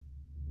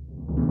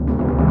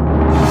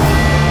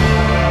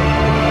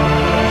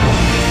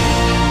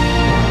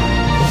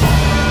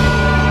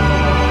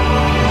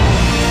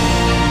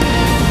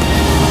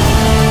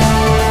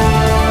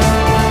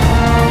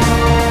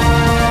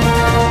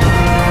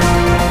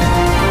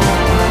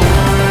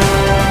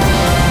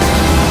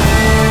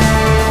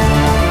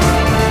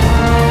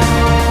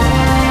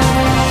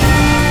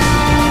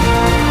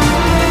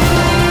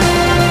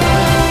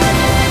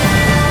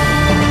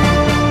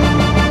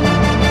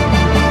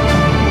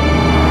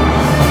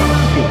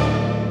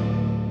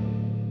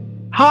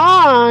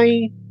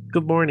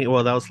Good morning.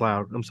 Well, that was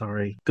loud. I'm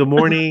sorry. Good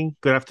morning,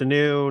 good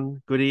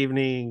afternoon, good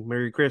evening,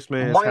 Merry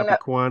Christmas, Happy Buena,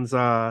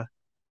 Kwanzaa,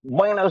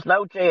 buenos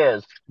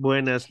noches.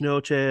 Buenas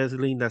noches,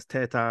 lindas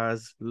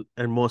tetas,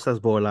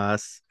 hermosas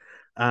bolas.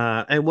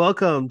 And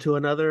welcome to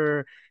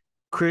another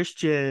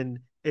Christian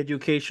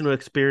educational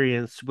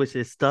experience, which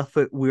is stuff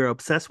that we're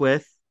obsessed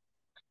with.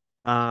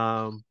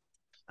 Um,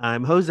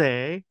 I'm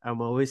Jose.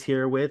 I'm always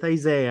here with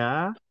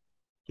Isaiah.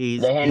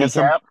 The He has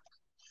some handicap,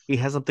 he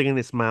has something in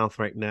his mouth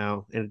right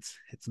now, and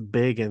it's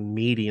big and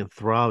meaty and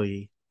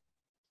throbby.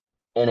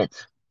 and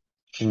it's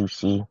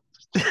juicy.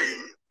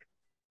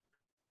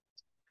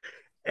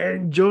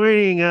 And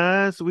joining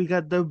us, we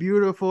got the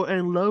beautiful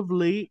and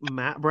lovely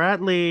Matt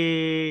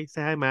Bradley.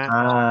 Say hi, Matt.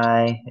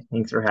 Hi,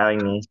 thanks for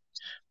having me.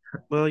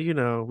 Well,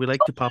 we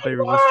like to pop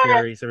everyone's What?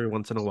 cherries every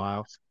once in a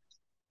while.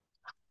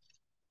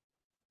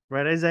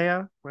 Right,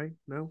 Isaiah? Right?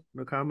 No?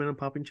 No comment on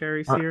popping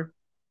cherries here?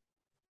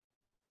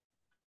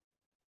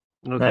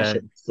 That Okay.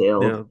 ship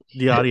sailed.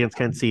 The audience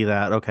can't see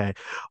that. Okay.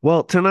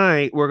 Well,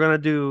 tonight we're gonna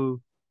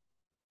do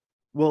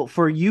well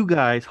for you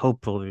guys,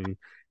 hopefully,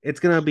 it's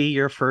gonna be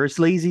your first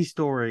lazy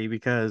story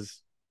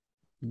because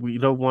we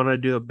don't want to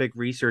do a big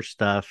research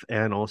stuff,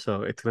 and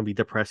also it's gonna be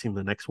depressing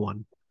the next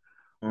one.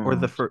 Or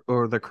Mm.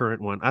 or the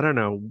current one. I don't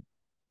know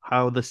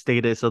how the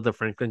status of the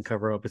Franklin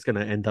cover up is going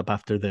to end up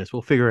after this.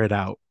 We'll figure it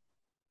out.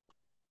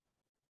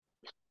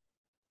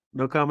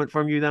 No comment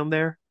from you down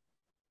there.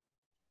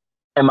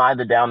 Am I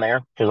the down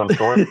there? Because I'm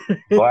short,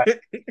 black.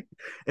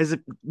 Is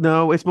it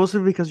no? It's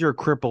mostly because you're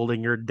crippled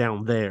and you're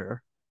down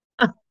there.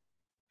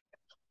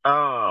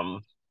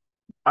 Um,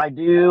 I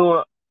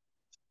do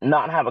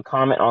not have a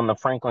comment on the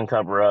Franklin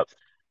cover up.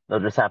 They'll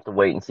just have to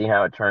wait and see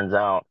how it turns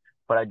out.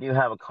 But I do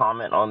have a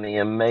comment on the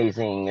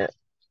amazing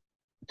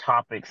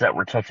topics that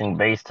we're touching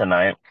base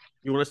tonight.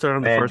 You want to start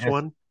on the And first just,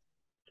 one?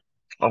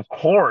 of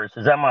course,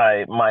 is that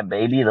my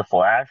baby, the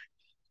Flash?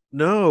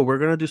 No, we're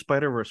gonna do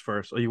Spider-Verse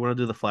first. Or you want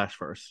to do the Flash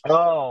first?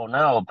 Oh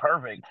no,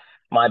 perfect.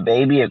 My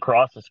baby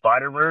across the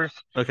Spider-Verse.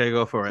 Okay,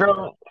 go for it.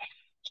 So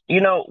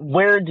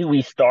where do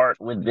we start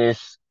with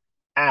this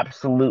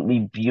absolutely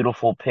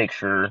beautiful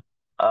picture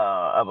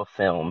of a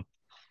film?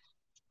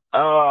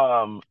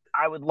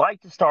 I would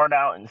like to start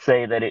out and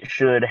say that it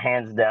should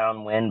hands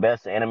down win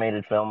Best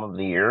Animated Film of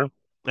the Year.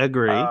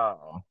 Agree.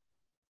 Um,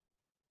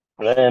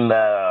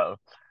 and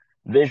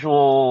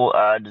visual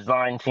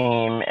design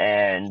team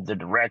and the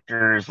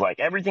directors, like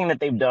everything that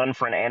they've done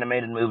for an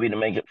animated movie to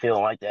make it feel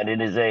like that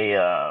it is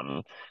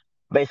a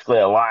basically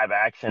a live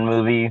action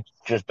movie,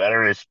 just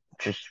better. Is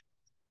just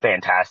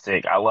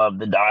fantastic. I love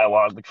the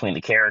dialogue between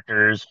the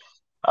characters.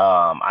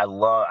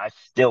 I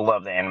still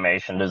love the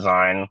animation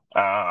design.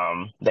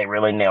 They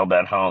really nailed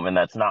that home, and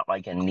that's not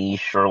like a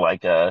niche or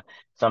like a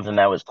something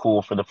that was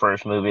cool for the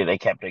first movie. They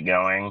kept it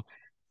going.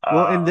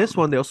 Well, in this Um,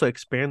 one, they also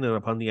expanded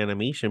upon the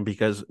animation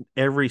because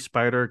every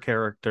spider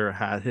character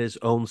had his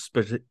own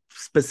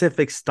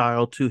specific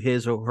style to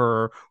his or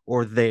her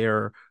or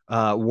their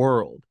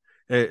world.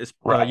 You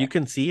right,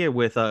 can see it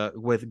with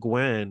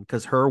Gwen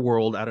because her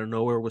world out of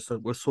nowhere was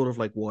sort of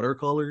like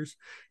watercolors,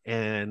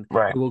 and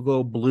right. it will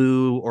go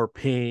blue or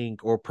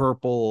pink or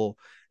purple,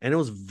 and it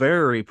was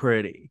very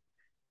pretty.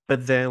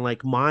 But then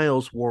like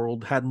Miles'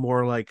 world had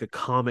more like a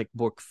comic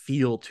book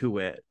feel to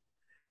it,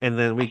 and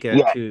then we get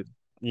Yeah, to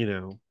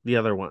the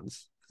other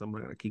ones because I'm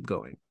not gonna keep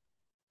going.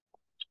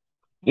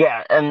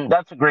 yeah, and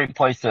that's a great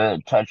place to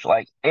touch.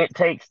 Like, it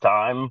takes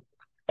time,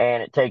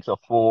 and it takes a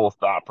full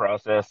thought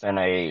process and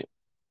a.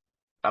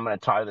 I'm going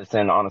to tie this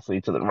in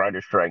honestly to the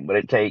writer's strike, but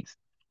it takes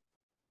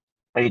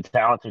a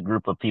talented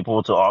group of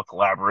people to all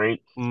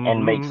collaborate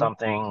and make Mm-hmm.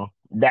 something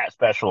that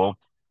special,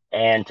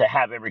 and to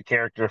have every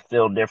character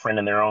feel different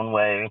in their own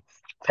way,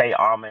 pay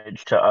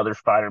homage to other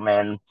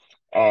Spider-Men,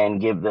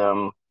 and give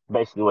them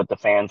basically what the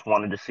fans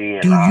wanted to see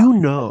in Do you present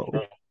know?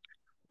 day.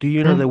 Do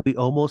you know Hmm? that we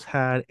almost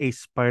had a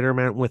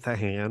Spider-Man with a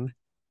hand?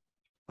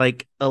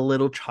 Like a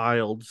little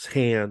child's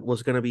hand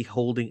was gonna be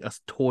holding a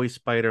toy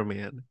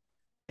Spider-Man,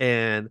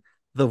 and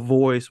the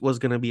voice was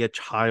gonna be a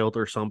child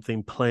or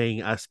something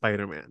playing as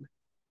Spider-Man.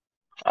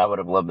 I would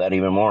have loved that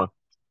even more.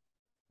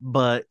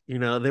 But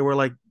they were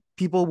like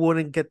people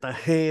wouldn't get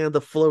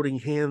the floating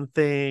hand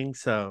thing.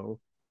 So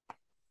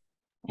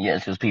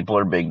Yes, because people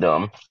are big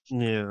dumb.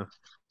 yeah,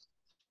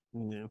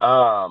 yeah.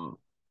 Um,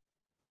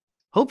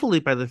 Hopefully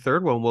by the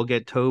third one we'll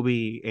get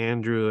Toby,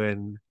 Andrew,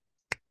 and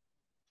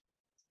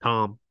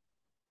Tom.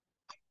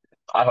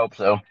 I hope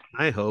so.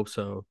 I hope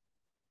so.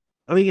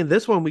 I mean, in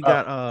this one we Uh,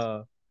 got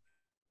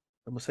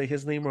I'm gonna say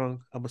his name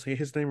wrong. I'm gonna say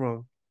his name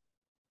wrong.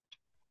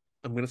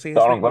 I'm gonna say his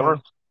Donald name Glover,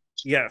 wrong.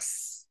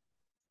 Yes.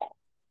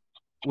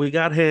 We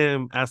got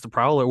him as the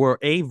Prowler, or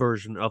a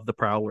version of the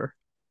Prowler.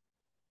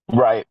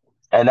 right?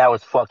 And that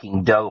was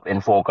fucking dope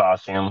in full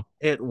costume.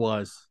 It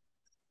was.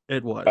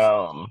 It was.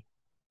 Um,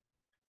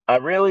 I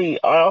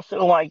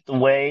also like the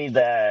way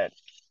that,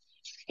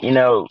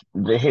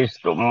 his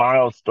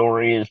Miles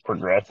story is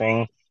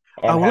progressing.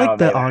 I and would how like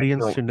the they've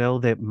audience actually. to know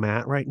that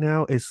Matt right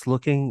now is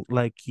looking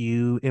like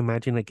you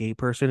imagine a gay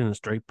person in a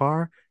straight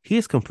bar. He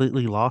is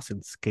completely lost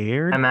and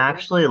scared. I'm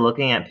actually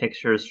looking at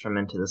pictures from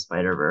Into the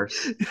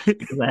Spider-Verse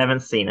because I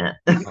haven't seen it.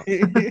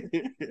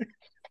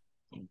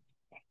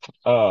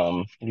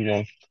 You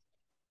know.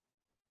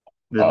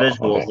 The Oh,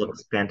 visuals okay.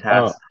 looks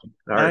Oh, fantastic.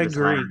 The I art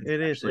design agree. is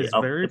It is. actually It's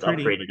very it's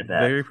pretty. upgraded a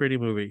bit. Very pretty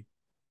movie.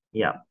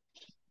 Yeah.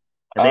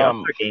 And they upped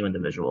um, their game with the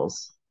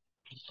visuals.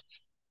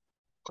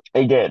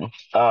 they did.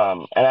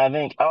 And I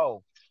think.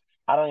 Oh,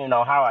 I don't even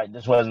know how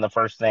this wasn't the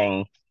first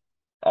thing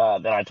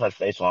that I touched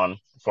base on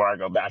before I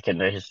go back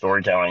into his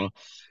storytelling.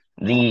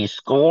 The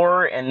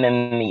score and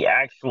then the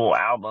actual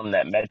album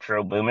that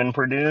Metro Boomin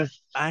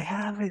produced. I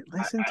haven't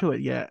listened to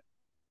it yet.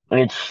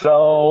 It's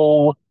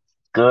so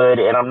good,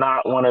 and I'm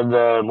not one of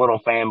the little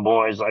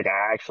fanboys. Like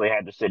I actually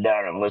had to sit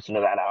down and listen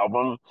to that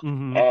album,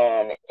 Hmm.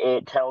 and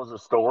it tells a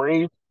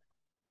story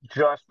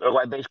just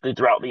like basically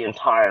throughout the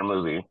entire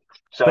movie.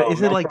 But So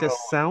is it like the Metro,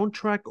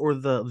 soundtrack or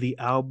the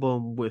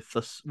album with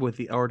with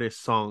the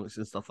artist songs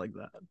and stuff like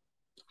that?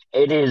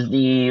 it is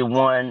the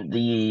one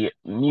the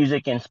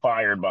music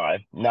inspired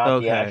by, not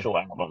the Okay. actual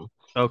album.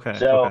 Okay.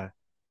 So, Okay.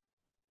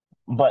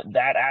 but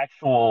that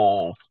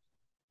actual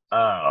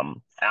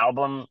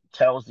album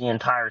tells the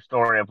entire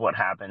story of what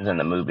happens in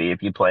the movie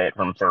if you play it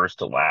from first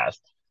to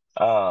last.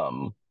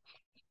 Um,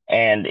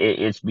 and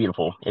it's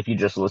beautiful if you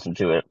just listen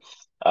to it.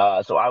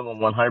 So I will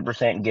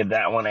 100% give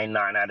that one a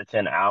 9 out of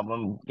 10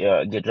 album.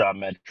 Good job,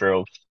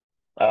 Metro.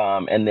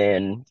 And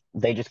then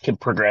they just keep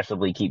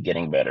progressively keep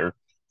getting better.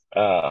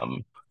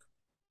 Um,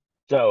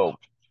 so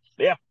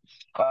yeah.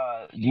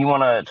 Do you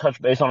want to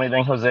touch base on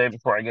anything, Jose,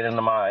 before I get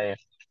into my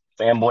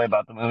fanboy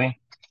about the movie?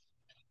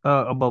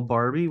 About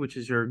Barbie, which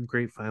is your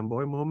great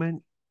fanboy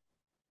moment.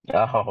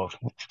 Oh,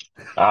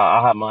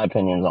 I have my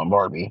opinions on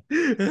Barbie.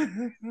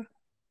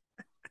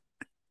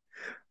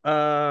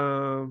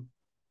 Um,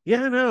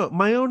 yeah, no.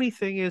 My only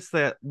thing is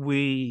that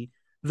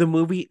the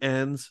movie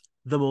ends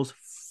the most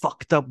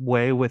fucked up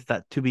way with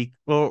that to be.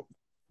 Well,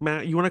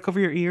 Matt, you want to cover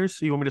your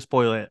ears? Or you want me to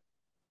spoil it?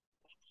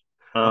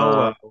 Oh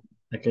Uh, well.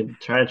 I could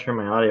try to turn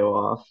my audio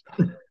off.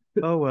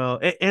 Oh well.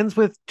 It ends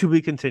with to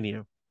be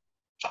continued.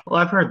 Well,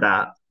 I've heard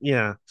that.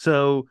 Yeah.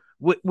 So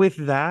with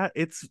that,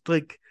 it's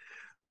like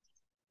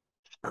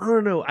I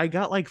don't know. I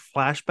got like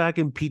flashback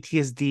and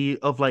PTSD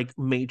of like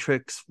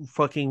Matrix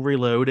fucking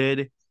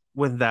Reloaded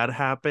when that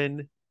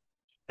happened,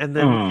 and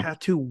then we Mm,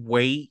 had to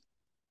wait.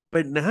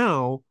 But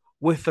now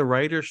with the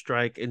writer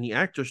strike and the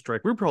actor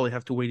strike, we probably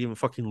have to wait even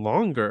fucking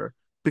longer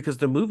because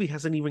the movie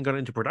hasn't even gone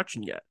into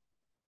production yet.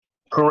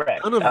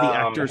 None correct. of the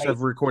actors Hey,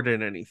 have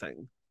recorded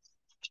anything.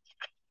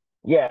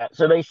 yeah.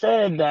 So they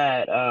said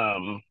that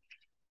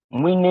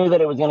we knew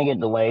that it was going to get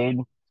delayed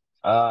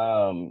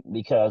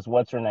because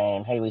what's her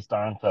name, Haley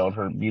Steinfeld,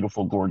 her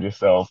beautiful, gorgeous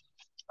self,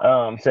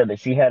 said that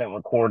she hadn't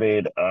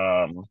recorded.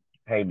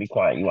 Hey, be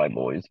quiet, you white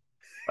boys.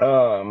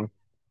 Um,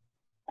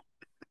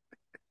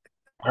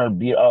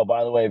 Oh,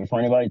 by the way, before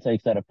anybody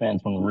takes that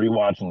offense when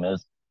rewatching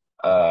this,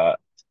 uh,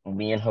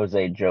 me and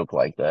Jose joke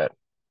like that.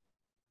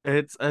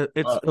 It's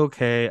Uh,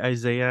 okay.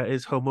 Isaiah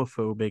is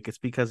homophobic. It's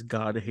because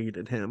God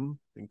hated him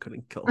and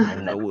couldn't kill him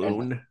in and the and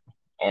wound.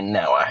 and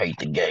now I hate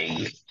the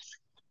gays.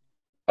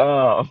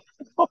 Uh,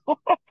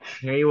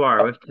 Here you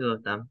are with two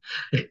of them.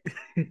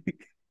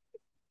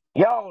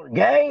 y'all are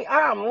gay.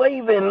 I'm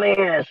leaving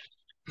this.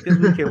 Because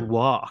we can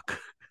walk.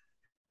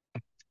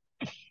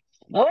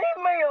 Leave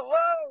me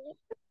alone.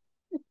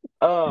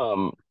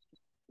 Um,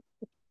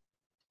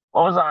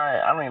 what was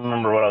I don't even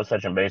remember what I was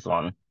touching base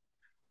on.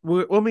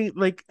 I mean,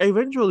 like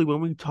eventually, when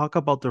we talk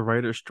about the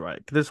writer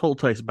strike, this whole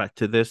ties back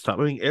to this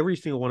topic. I mean, every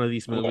single one of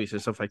these Yeah, movies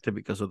is affected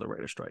because of the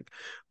writer strike.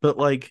 But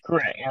like,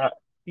 correct. Yeah,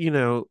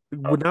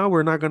 now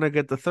we're not gonna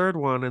get the third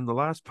one in the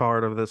last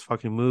part of this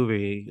fucking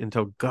movie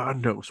until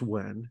God knows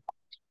when.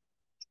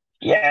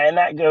 yeah, and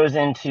that goes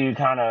into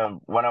kind of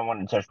what I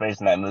wanted to touch base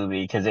in that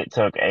movie because it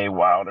took a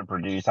while to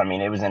produce. I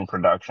mean, it was in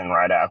production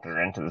right after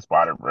Into the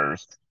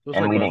Spider-Verse, It was and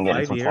like we what, didn't get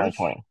it five till years?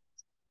 2020.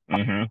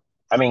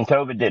 I mean,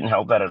 COVID didn't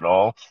help that at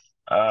all.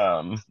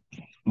 Um,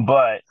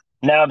 but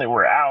now that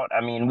we're out,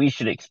 I mean, we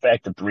should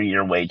expect a 3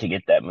 year wait to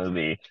get that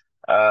movie.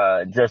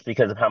 Just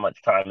because of how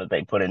much time that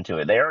they put into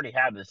it. They already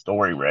have the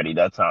story ready.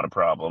 That's not a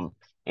problem.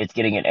 It's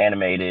getting it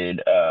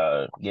animated,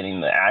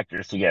 getting the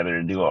actors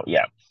together to do all.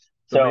 Yeah.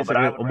 So So, but basically,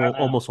 I would rather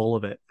almost all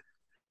of it.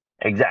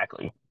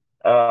 exactly.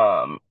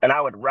 And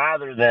I would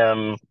rather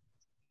them,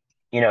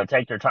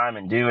 take their time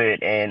and do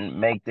it and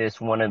make this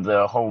one of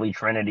the holy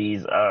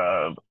trinities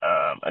of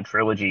a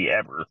trilogy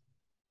ever.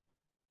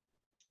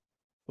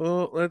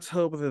 Well, let's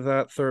hope that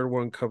that third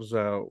one comes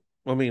out.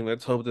 I mean,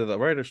 let's hope that the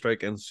writer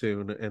strike ends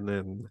soon, and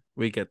then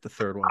we get the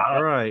third one.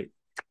 I,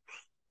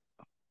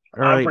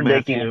 All I'm right,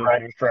 predicting the Matthew.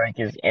 writer's strike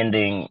is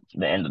ending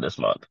the end of this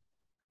month.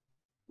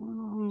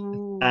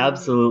 Mm,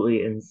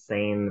 Absolutely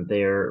insane.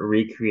 They're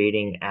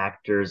recreating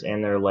actors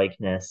and their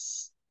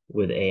likeness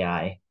with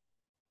AI.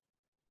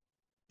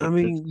 I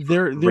It's mean,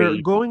 they're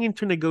crazy. going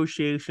into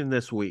negotiation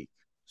this week,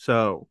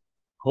 so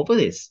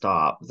Hopefully they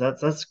stop.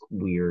 That's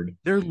weird.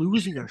 They're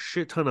losing a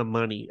shit ton of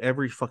money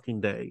every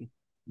fucking day.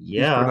 These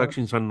Yeah,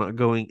 productions are not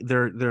going.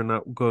 They're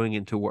not going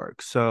into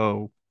work.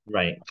 So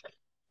right.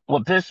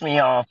 What pissed me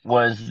off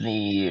was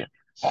the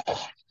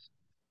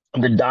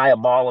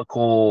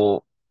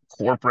diabolical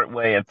corporate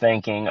way of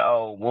thinking.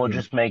 Oh, we'll Mm.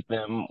 just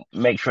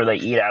make sure they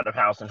eat out of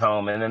house and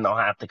home, and then they'll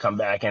have to come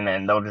back, and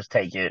then they'll just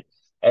take it.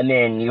 And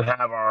then you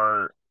have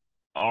our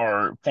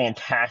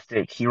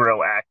fantastic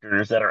hero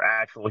actors that are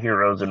actual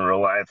heroes in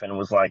real life, and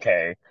was like,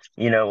 hey,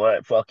 you know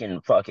what?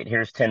 Fucking fuck it.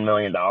 Here's $10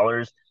 million.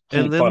 and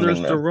Keep then funding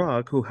there's The them.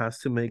 Rock who has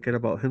to make it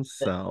about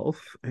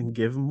himself and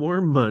give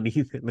more money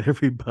than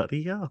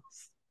everybody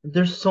else.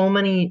 There's so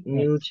many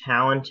new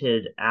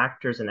talented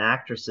actors and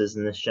actresses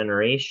in this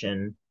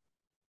generation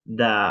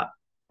that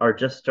are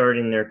just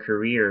starting their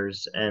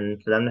careers,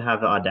 and for them to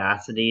have the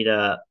audacity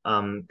to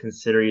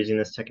consider using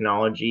this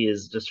technology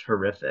is just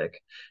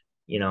horrific,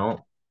 you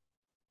know?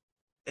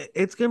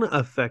 It's gonna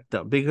affect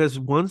them because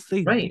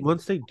Right.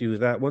 once they do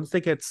that, once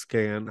they get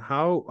scanned,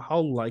 how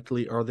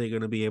likely are they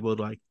gonna be able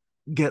to like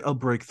get a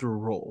breakthrough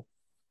role?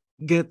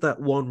 Get that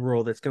one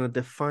role that's gonna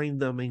define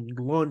them and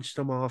launch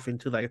them off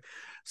into like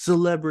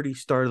celebrity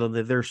stardom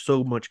that they're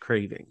so much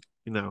craving,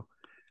 you know,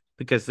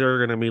 because they're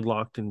gonna be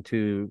locked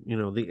into,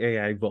 the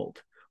AI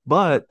vault.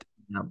 But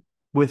Yeah.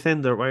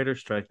 within the writer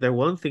strike, the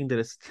one thing that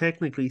is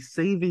technically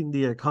saving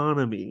the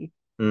economy,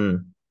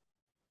 Mm,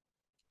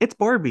 it's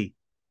Barbie.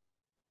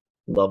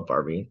 love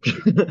Barbie.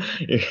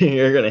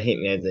 You're gonna hate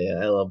me, Isaiah.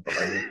 I love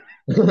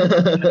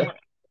Barbie.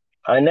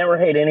 I never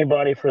hate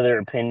anybody for their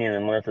opinion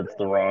unless it's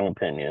the wrong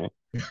opinion.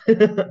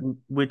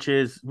 Which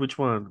is which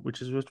one?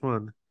 Which is which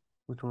one?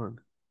 Which one?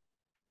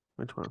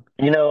 Which one?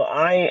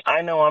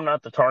 I know I'm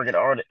not the target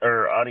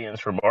or audience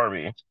for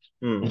Barbie.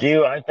 Hmm.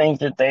 Do I think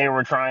that they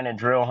were trying to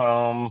drill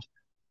home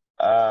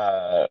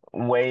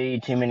way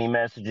too many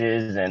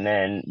messages and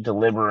then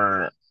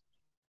deliver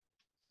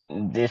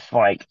this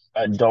like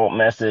adult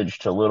message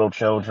to little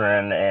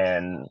children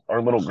and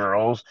or little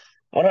girls?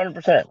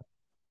 100%.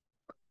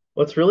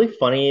 What's really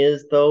funny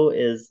is though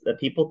is that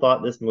people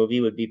thought this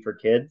movie would be for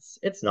kids.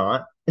 It's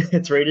not.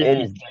 It's rated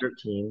It is,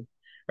 PG-13.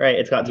 Right.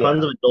 It's got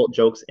tons yeah, of adult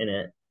jokes in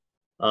it.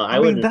 I I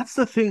mean, wouldn't. that's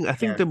the thing. I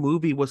think Yeah. the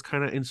movie was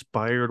kind of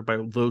inspired by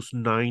those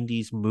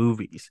 90s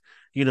movies.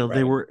 They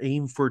Right. were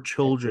aimed for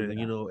children,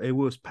 Yeah. it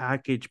was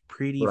packaged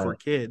pretty for Right.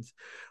 kids,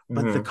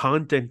 but the Hmm.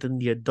 content and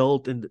the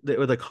adult and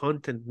the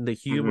content and the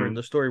humor and Hmm.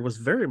 the story was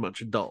very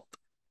much adult.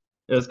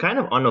 It was kind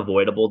of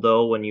unavoidable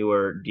though when you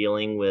were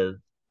dealing with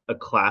a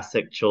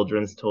classic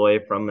children's toy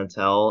from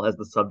Mattel as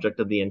the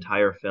subject of the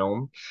entire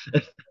film.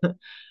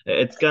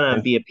 It's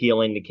gonna be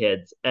appealing to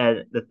kids.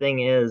 And the thing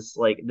is,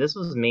 like, this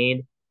was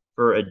made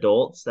for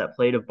adults that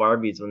played with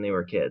Barbies when they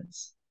were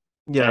kids.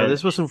 Yeah, And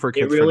this wasn't for it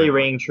kids for really now.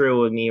 rang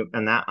true with me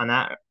on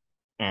that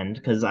end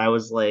because I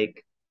was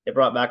like, it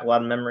brought back a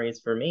lot of memories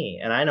for me.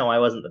 And I know I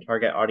wasn't the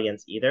target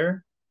audience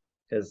either,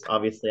 because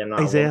obviously I'm not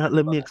a woman. Isaiah,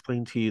 let me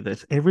explain to you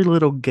this. Every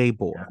little gay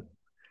boy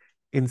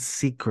in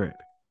secret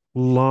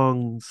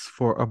longs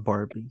for a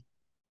Barbie.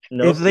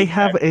 No secret.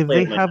 I If play they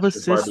with my have a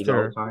sister's Barbies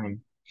all the sister,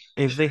 time.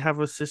 if they have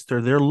a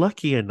sister, they're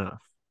lucky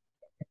enough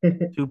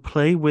to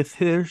play with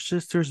their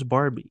sister's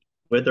Barbie.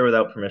 With or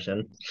without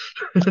permission.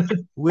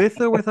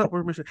 With or without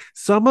permission.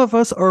 Some of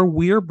us are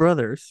weird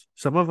brothers.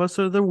 Some of us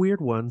are the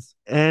weird ones.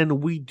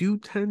 And we do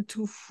tend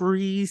to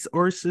freeze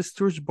our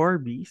sister's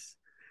Barbies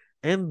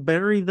and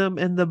bury them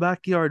in the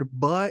backyard,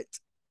 but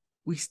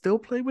we still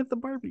play with the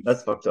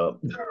That's Barbies. fucked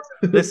up.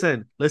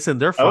 Listen,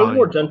 they're I was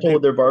more fine. gentle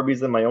with their Barbies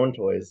than my own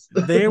toys.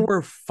 They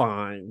were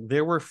fine.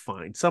 They were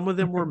fine. Some of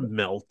them were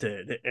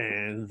melted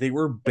and they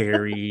were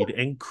buried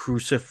and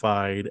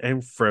crucified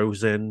and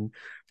frozen,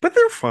 but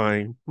they're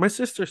fine. My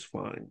sister's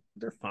fine.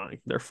 They're fine.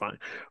 They're fine.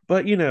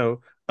 But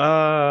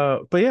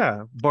but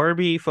yeah,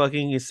 Barbie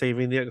fucking is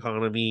saving the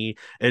economy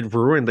and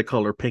ruined the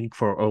color pink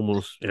for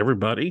almost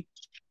everybody.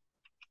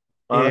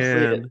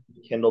 Honestly, it And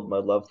kindled my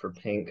love for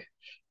pink.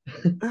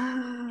 Isn't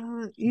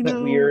that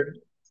no, weird?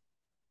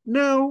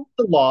 no,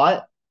 A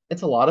lot.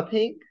 It's a lot of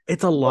pink,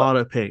 it's a but lot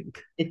of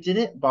pink. it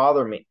didn't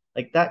bother me.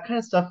 Like that kind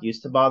of stuff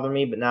used to bother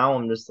me, but now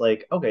I'm just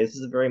like, okay, this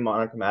is a very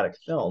monochromatic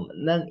film.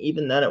 And then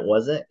even then it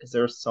wasn't because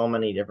there were so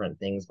many different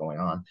things going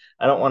on.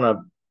 I don't want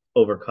to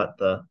overcut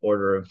the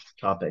order of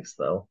topics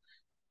though.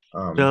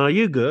 No,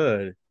 you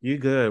good. You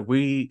good.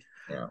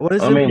 Yeah. What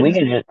is I it? mean,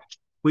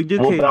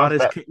 we'll bounce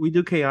back. We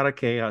do chaotic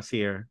chaos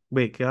here.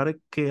 Wait,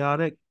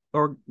 chaotic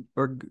or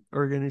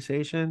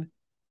organization?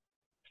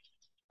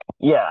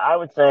 Yeah, I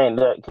would say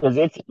that because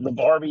it's the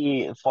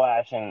Barbie,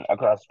 Flash, and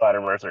Across the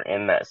Spider-Verse are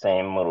in that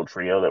same little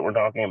trio that we're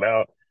talking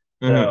about.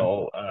 Mm-hmm.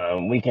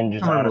 So we can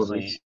just Summer honestly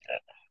movies.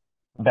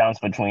 bounce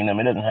between them.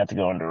 It doesn't have to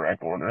go in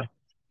direct order.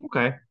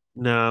 Okay.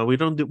 No, we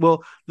don't do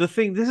well. This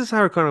is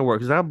how it kind of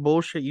works. That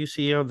bullshit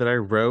UCO that I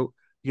wrote,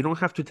 you don't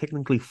have to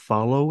technically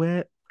follow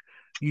it.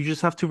 You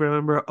just have to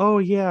remember, oh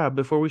yeah,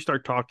 before we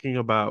start talking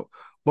about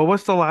what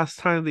was the last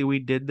time that we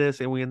did this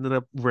and we ended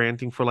up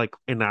ranting for like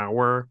an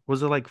hour?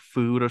 Was it like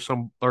food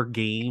or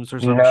games or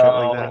some shit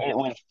like No, that? it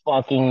was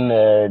fucking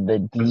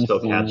the I'm still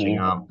catching DC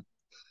up.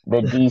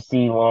 the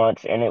DC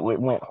launch, and it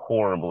went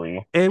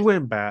horribly. It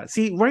went bad.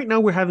 See, right now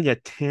we're having a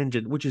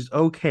tangent, which is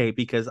okay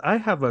because I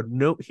have a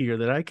note here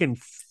that I can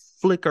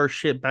flick our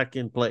shit back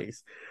in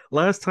place.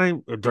 Last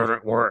time it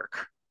didn't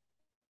work.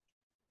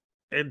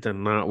 It did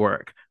not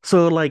work.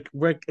 So, like,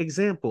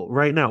 example,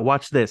 right now,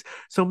 watch this.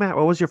 So, Matt,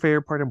 what was your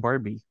favorite part in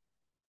Barbie?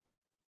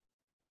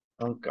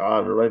 Oh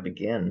God, where do I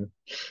begin?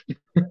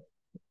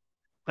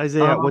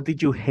 Isaiah, Um, what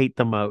did you hate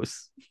the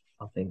most?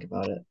 I'll think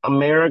about it.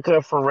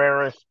 America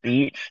Ferrera's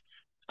speech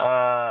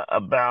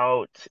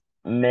about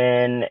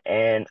men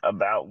and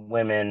about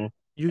women,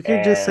 You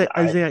can just and say,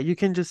 Isaiah, you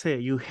can just say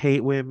it. You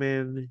hate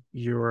women.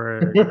 You're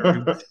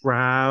a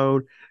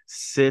proud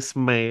cis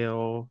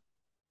male,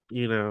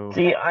 you know.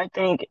 see, I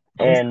think,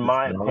 I'm in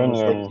my so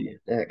opinion,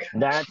 dick.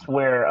 that's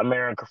where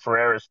America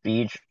Ferrera's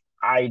speech,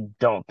 I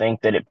don't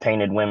think that it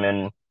painted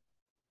women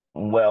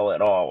well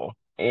at all.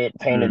 It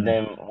painted Hmm.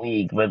 them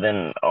weak, but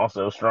then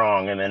also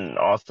strong, and then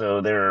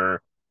also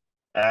they're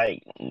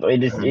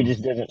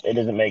it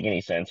doesn't make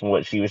any sense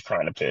what she was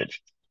trying to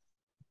pitch.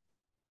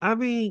 I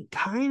mean,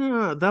 kind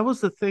of, that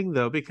was the thing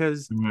though,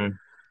 because Hmm.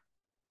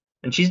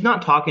 And she's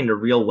not talking to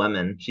real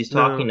women. She's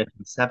talking no, to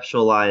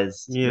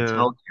conceptualized yeah,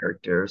 Mattel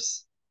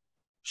characters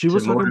she to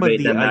was talking about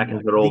motivate them back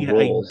into their old the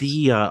roles.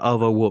 idea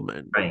of a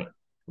woman. Right.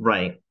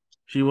 Right.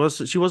 She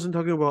wasn't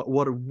talking about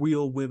what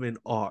real women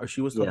are.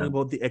 She was talking Yeah.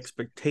 about the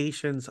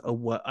expectations of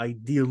what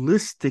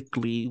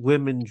idealistically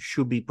women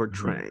should be Mhm.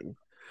 portraying.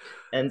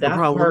 And The that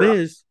problem part,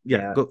 is,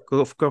 yeah, yeah,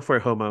 go for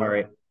it, all homo.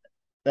 right.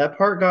 That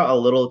part got a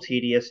little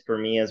tedious for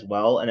me as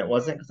well, and it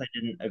wasn't because I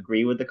didn't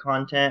agree with the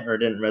content or it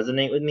didn't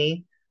resonate with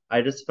me.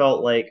 I just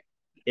felt like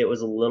it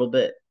was a little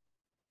bit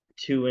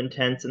too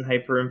intense and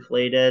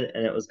hyperinflated,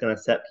 and it was going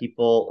to set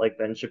people like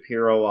Ben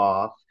Shapiro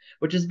off,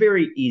 which is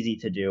very easy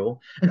to do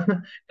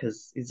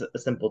because he's a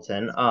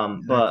simpleton.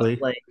 But Exactly.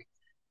 like,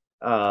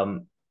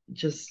 um,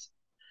 just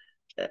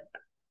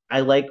I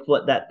like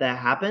what that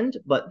happened,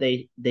 but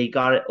they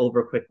got it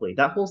over quickly.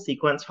 That whole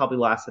sequence probably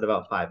lasted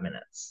about 5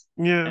 minutes,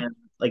 Yeah. and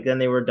like then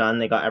they were done.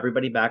 They got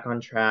everybody back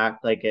on track.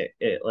 Like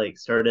it like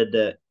started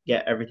to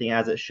get everything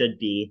as it should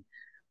be,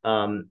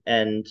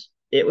 and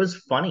it was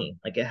funny.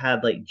 Like it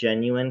had like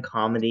genuine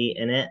comedy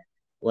in it.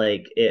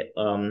 Like it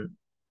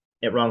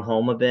rung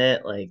home a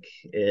bit. Like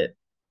it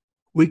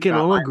We can got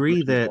all my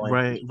agree emotions that going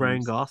for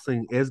Ryan change.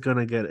 Gosling is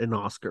gonna get an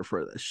Oscar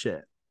for this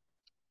shit.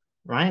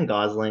 Ryan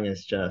Gosling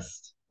is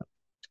just,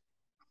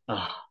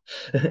 oh,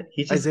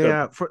 he's just good.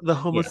 Isaiah, for the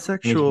Yeah,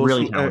 he's homosexuals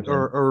really who talented.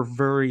 are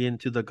very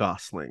into the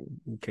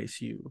Gosling, in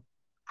case you.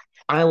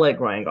 I like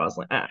Ryan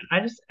Gosling. I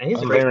just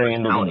he's a I'm great very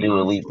into the personality,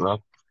 Dua honestly. Lipa.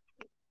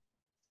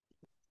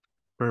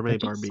 I Mermaid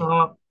just Barbie.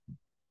 saw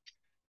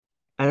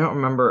I don't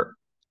remember.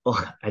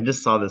 Well, I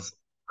just saw this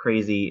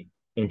crazy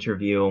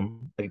interview,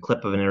 like a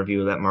clip of an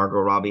interview that Margot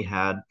Robbie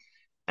had,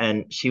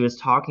 and she was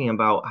talking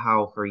about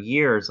how for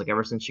years, like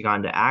ever since she got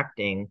into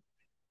acting,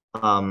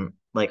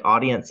 like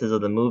audiences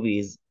of the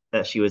movies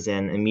that she was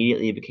in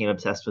immediately became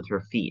obsessed with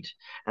her feet.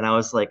 And I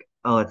was like,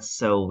 oh, it's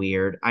so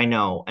weird. I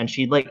know. And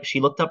she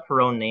looked up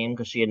her own name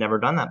because she had never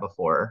done that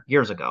before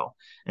years ago.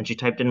 And she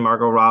typed in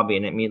Margot Robbie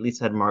and it immediately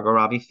said Margot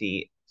Robbie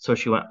feet. So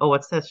she went, oh,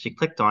 what's this? She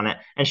clicked on it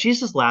and she's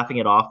just laughing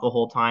it off the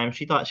whole time.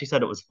 She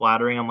said it was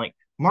flattering. I'm like,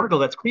 Margot,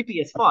 that's creepy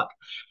as fuck.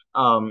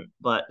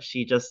 But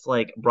she just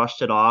like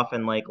brushed it off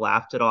and like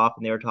laughed it off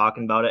and they were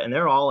talking about it and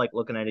they're all like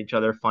looking at each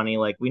other funny,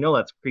 like, we know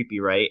that's creepy,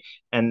 right?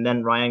 And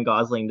then Ryan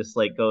Gosling just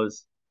like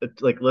goes,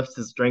 like lifts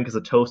his drink as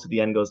a toast at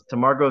the end, goes to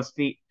Margot's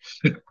feet.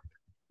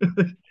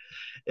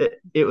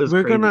 It was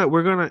crazy.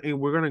 We're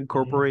gonna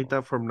incorporate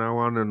that from now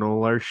on in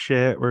all our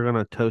shit. We're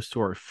gonna toast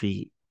to our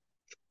feet.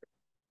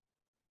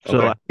 So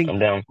Okay, I'm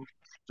down.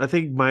 I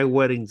think my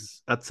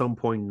wedding's at some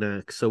point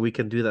next, so we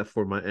can do that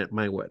for my at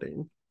my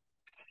wedding.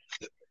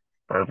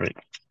 Perfect.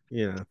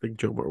 Yeah, I think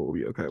Joe Moore will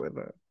be okay with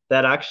that.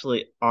 That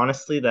actually,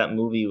 honestly, that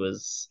movie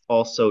was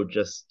also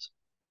just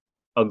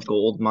a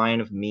gold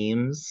mine of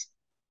memes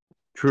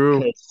True.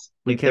 because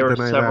We like there can't were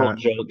deny several that.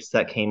 jokes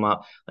that came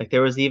up. Like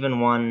there was even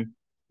one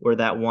where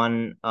that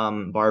one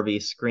Barbie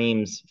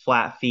screams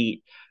flat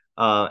feet.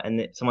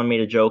 Someone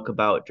made a joke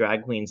about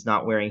drag queens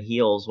not wearing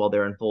heels while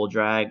they're in full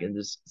drag and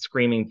just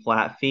screaming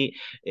flat feet.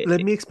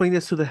 Let me explain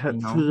this to You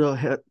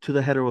know, to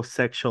the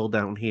heterosexual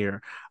down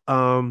here.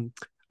 Um,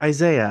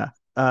 Isaiah,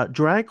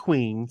 drag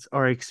queens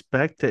are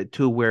expected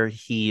to wear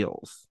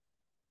heels.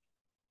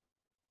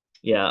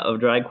 yeah, a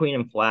drag queen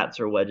in flats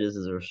or wedges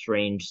is a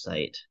strange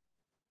sight.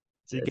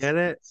 It's You it's get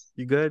it? it's,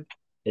 You good?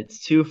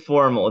 it's too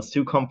formal. It's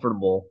too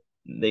comfortable.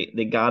 They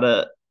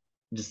gotta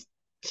just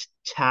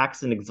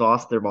tax and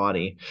exhaust their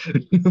body.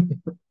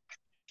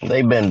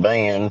 They've been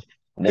banned.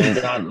 Them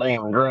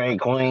goddamn drag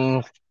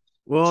queens.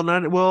 Well,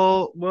 not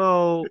well.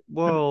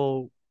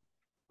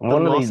 The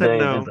One of law these said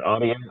days, this no.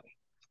 audio,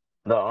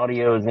 the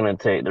audio is gonna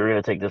take. They're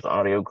gonna take this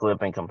audio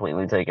clip and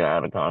completely take it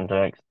out of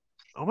context.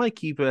 I might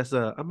keep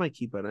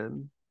it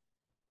in.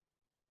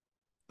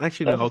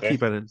 Actually, no, That's I'll okay.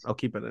 keep it in. I'll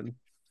keep it in.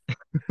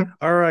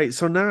 All right,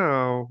 so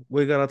now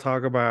we gotta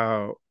talk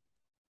about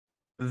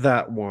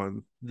that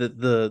one,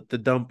 the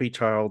dumpy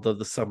child of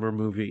the summer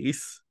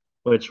movies.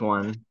 Which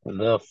one?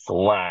 The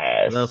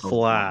The Flash.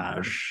 Oh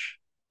God. Flash.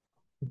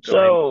 Do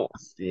I need So, to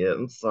see it?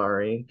 I'm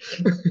sorry.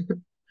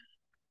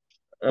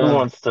 who Uh,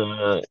 wants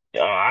to?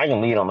 I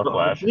can lead on the but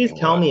Flash if please you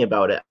tell want. me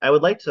about it. I'd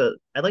like to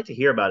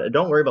hear about it.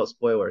 Don't worry about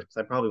spoilers because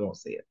I probably won't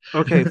see it.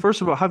 Okay,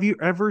 first of all, have you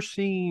ever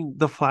seen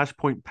the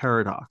Flashpoint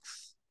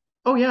paradox?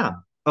 Oh yeah.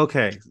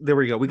 Okay, there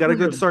we go. We I've got a heard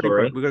good the starting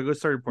point. story. We got a good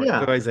starting point. Go,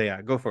 Yeah.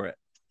 Isaiah. Go for it.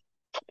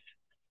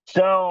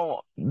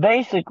 So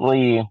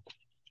basically,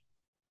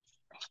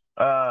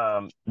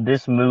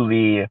 this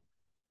movie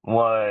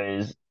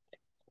was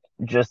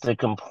just a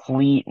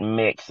complete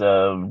mix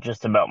of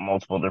just about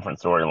multiple different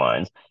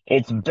storylines.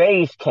 Its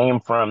base came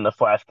from the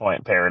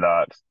Flashpoint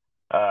paradox,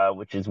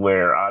 which is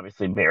where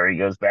obviously Barry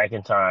goes back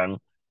in time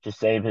to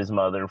save his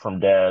mother from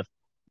death.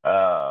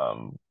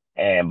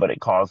 But it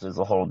causes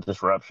a whole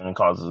disruption and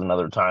causes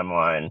another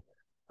timeline.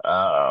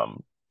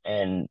 Um,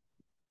 and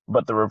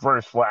but the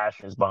Reverse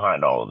Flash is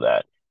behind all of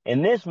that.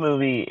 In this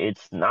movie,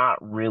 it's not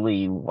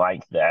really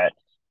like that.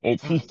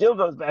 It's he still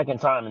goes back in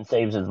time and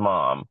saves his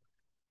mom,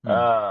 Hmm.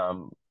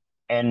 um,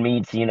 and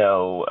meets,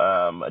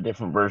 a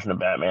different version of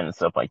Batman and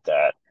stuff like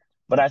that.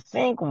 But I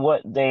think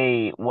what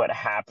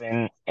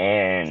happened,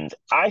 and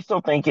I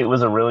still think it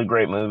was a really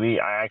great movie.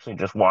 I actually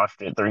just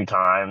watched it 3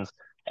 times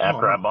Oh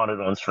after I wow. bought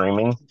it on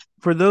streaming.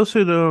 For those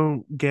who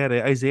don't get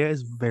it, Isaiah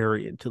is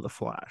very into the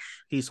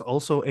Flash. He's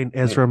also an It,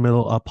 Ezra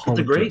Miller it's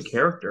a great apologist.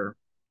 character.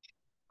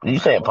 Did you I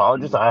say love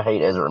apologist? him. I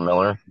hate Ezra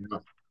Miller. Yeah.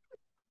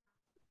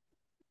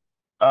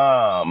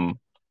 Um,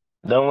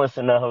 don't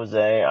listen to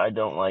Jose. I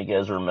don't like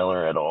Ezra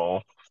Miller at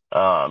all.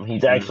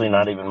 He's actually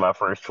not Mhm. even my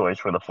first choice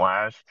for the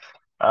Flash.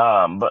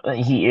 But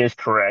he is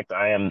correct.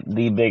 I am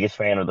the biggest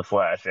fan of the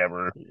Flash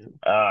ever.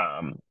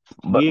 Um,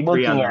 but We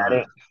agree on looking at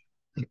that.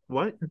 it,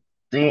 What?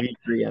 the We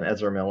agree on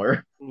Ezra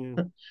Miller.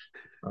 Yeah.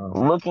 Um,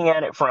 looking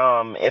at it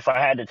from if I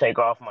had to take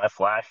off my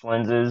Flash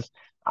lenses,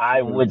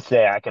 I mm, would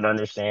say I could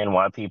understand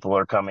why people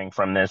are coming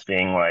from this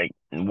being like,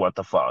 what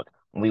the fuck?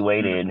 We mm.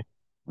 waited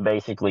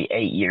basically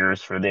 8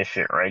 years for this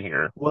shit right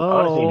here.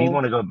 Honestly, if you Well,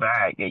 want to go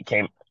back, it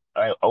came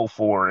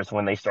 '04 is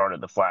when they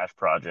started the Flash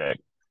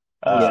project.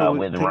 so Yeah. we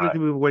With Ryan. technically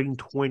we've been waiting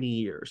 20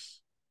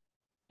 years.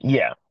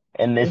 Yeah,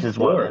 and this is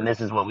what and Before.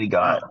 this is what we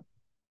got.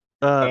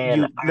 Wow.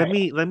 And You let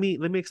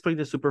me explain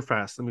this super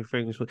fast. Let me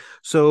finish.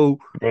 So,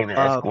 David S.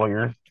 uh,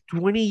 Goyer.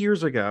 20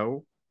 years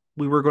ago,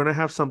 we were going to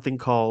have something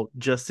called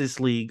Justice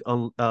League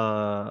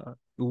Unlimited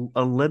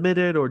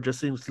or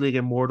Justice League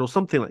Immortal,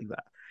 something like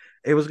that.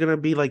 It was going to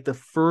be like the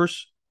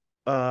first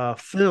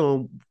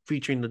film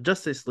featuring the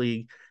Justice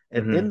League,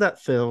 and in Hmm. that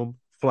film,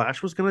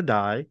 Flash was going to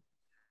die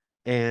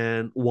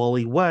and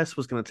Wally West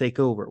was going to take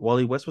over.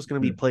 Wally West was going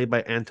to be played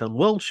by Anton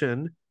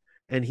Wilson,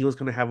 and he was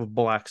going to have a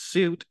black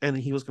suit, and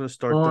he was going to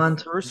start Oh, the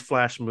and first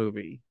Flash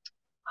movie.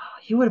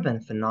 he would have been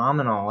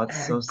phenomenal. That's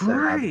I so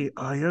sad. agree.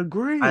 I I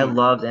agree.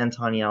 loved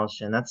Anton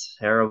Yelchin. That's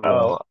terrible.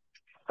 Oh,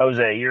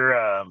 Jose,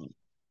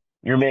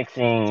 you're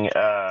mixing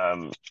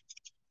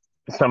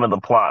some of the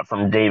plot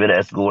from David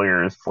S.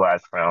 Goyer's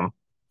Flash film.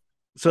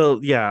 So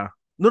yeah,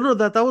 no,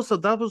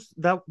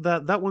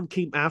 that one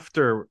came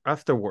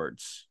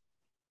afterwards.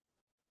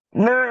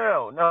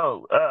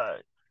 No.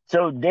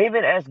 So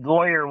David S.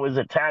 Goyer was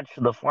attached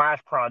to the Flash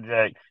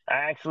project.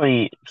 I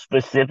actually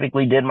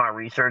specifically did my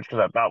research because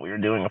I thought we were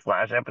doing a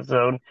Flash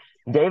episode.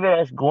 David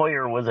S.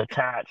 Goyer was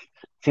attached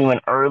to an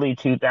early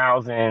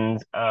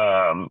 2000s,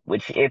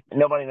 which if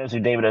nobody knows who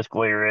David S.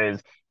 Goyer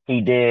is,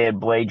 he did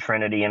Blade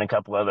Trinity and a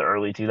couple other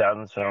early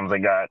 2000s films that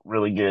got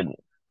really good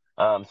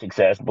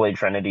success. Blade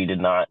Trinity did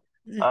not.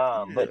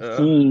 But Yeah.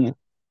 he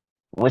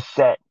was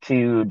set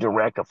to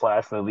direct a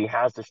Flash movie,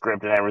 has the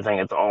script and everything.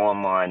 It's all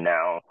online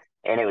now.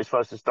 And it was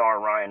supposed to star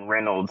Ryan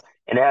Reynolds.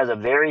 And it has a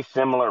very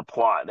similar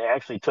plot. They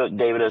actually took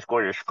David S.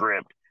 Goyer's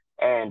script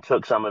and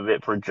took some of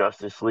it for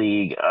Justice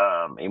League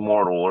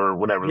Immortal or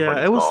whatever the fuck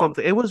Yeah, it it's was called.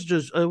 something. It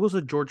was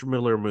a George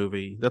Miller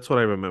movie. That's what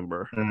I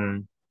remember.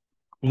 Mm.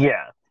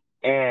 Yeah.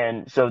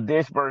 And so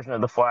this version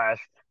of the Flash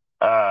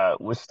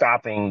was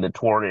stopping the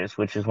Tortoise,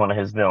 which is one of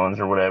his villains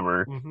or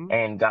whatever, Hmm.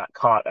 and got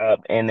caught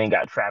up and then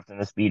got trapped in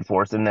the Speed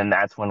Force. And then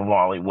that's when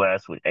Wally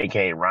West,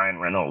 aka Ryan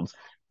Reynolds,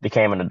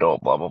 became an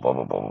adult, blah, blah, blah,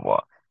 blah, blah, blah, blah.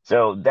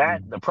 So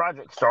that Mm. the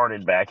project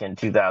started back in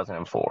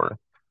 2004.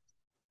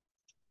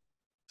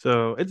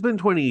 So it's been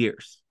 20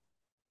 years.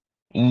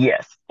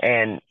 Yes.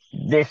 And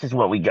this is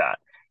what we got.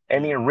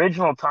 And the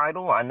original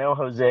title, I know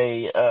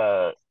Jose,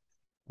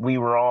 we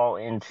were all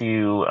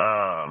into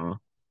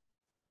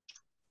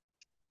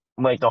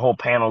like the whole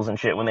panels and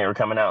shit when they were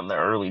coming out in the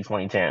early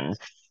 2010s.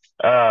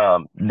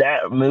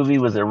 That movie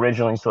was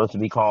originally supposed to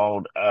be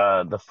called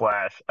The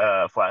Flash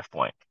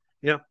Flashpoint,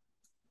 Yeah.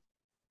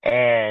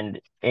 and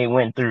it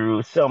went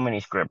through so many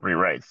script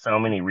rewrites, so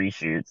many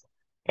reshoots,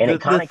 and The it the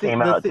kind of thing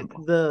came out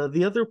to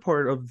the other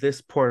part of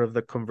this part of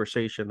the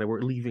conversation that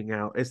we're leaving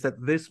out is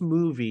that this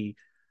movie,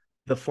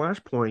 the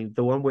Flashpoint,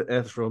 the one with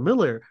Ezra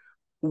Miller,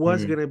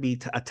 was Mm. going to be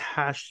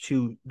attached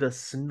to the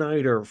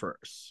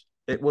Snyderverse.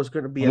 It was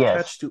going to be yes,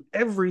 attached to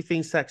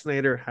everything Zack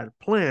Snyder had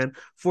planned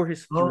for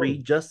his three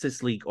Oh,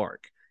 Justice League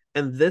arc.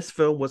 and this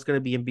film was going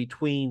to be in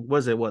between.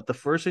 Was it what, the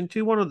first and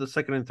two one, or the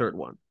second and third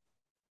one?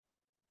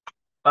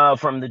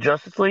 From the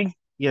Justice League.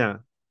 Yeah.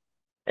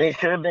 It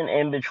should have been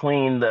in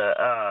between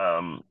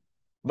the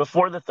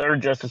before the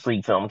third Justice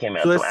League film came So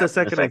out, so it's the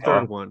after the second and second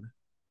third one. one.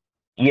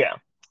 Yeah.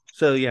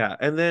 So yeah,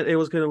 and then it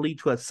was going to lead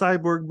to a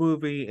cyborg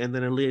movie, and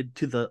then it led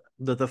to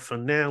the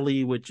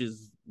finale, which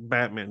is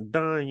Batman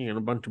dying and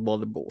a bunch of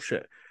other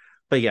bullshit.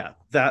 But yeah,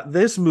 that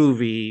this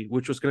movie,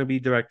 which was going to be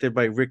directed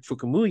by Rick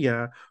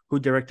Fukumuya, who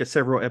directed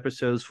several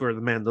episodes for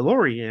The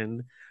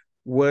Mandalorian,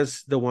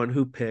 was the one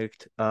who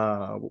picked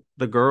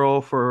the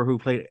girl for who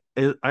played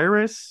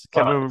Iris.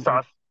 Can't remember.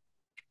 Sauce.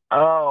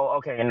 Oh,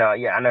 okay. No,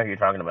 yeah, I know who you're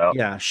talking about.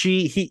 Yeah,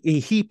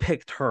 he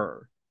picked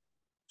her.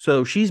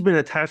 So she's been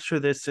attached to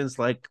this since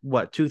like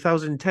what,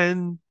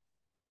 2010,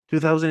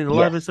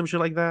 2011, Yes. some shit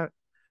like that.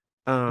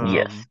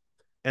 Yes.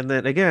 And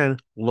then again,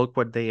 look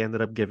what they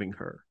ended up giving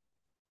her.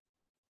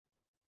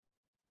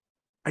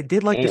 I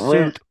did like the It was.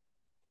 suit.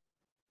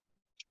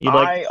 You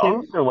like the I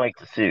suit? also like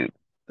the suit.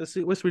 The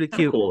suit was really Kind of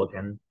cute. cool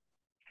looking.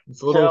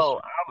 It's a little.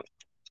 So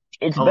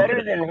it's Oh, good.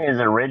 better than his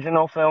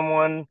original film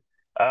one,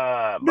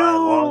 by a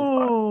long.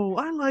 No,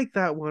 I like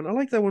that one. I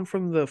like that one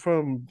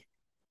from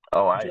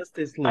Oh,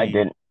 Justice I League.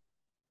 didn't.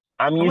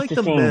 I'm I used like to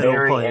the seeing metal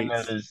Barry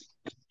plates.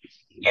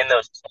 in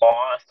those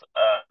cloth,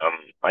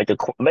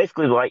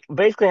 like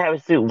basically how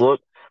his suit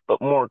look,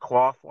 but more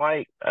cloth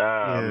like,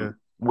 Yeah.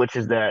 which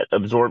is that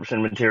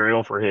absorption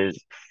material for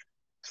his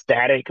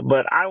static.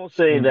 But I will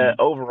say that Mm.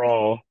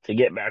 overall, to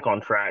get back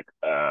on track,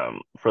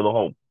 for the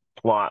whole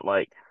plot,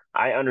 like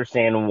I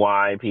understand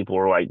why people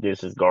are like,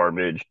 this is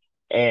garbage,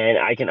 and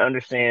I can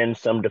understand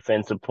some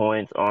defensive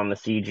points on the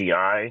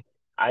CGI.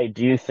 I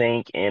do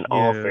think, in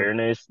all Yeah.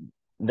 fairness,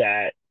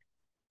 that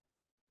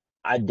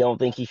I don't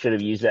think he should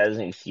have used that as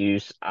an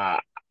excuse. I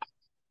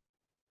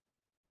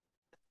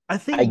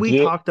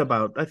get,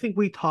 I think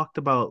we talked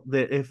about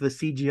that if the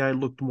CGI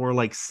looked more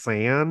like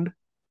sand,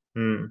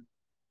 Mm.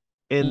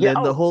 and yeah. then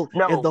Oh the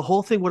no,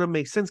 whole thing would have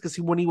made sense because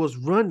when he was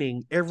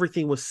running,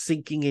 everything was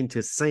sinking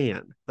into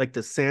sand, like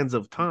the sands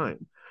of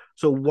time.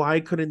 So why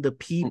couldn't the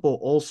people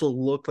also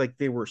look like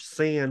they were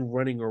sand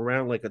running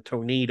around like a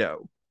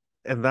tornado?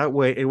 And that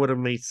way it would have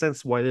made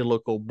sense why they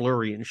look all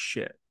blurry and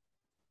shit.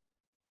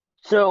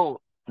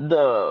 so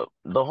the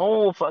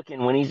whole fucking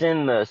when he's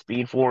in the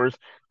Speed Force,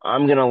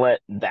 I'm gonna let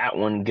that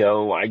one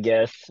go, I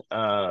guess.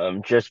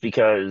 Just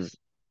because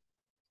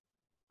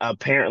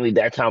apparently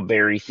that's how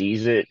Barry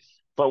sees it.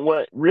 But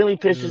what really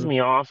pisses Yeah. me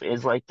off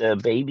is like the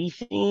baby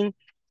scene,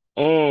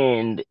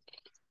 and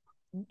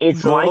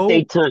it's like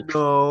they No, took.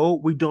 no,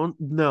 we don't.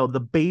 No, the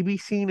baby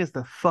scene is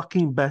the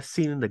fucking best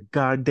scene in the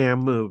goddamn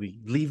movie.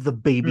 Leave the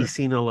baby Mm.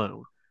 scene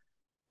alone.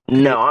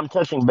 Okay. No, I'm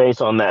touching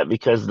base on that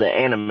because the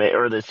anime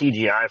or the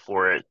CGI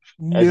for it,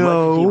 as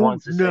much as he No,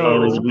 wants to say it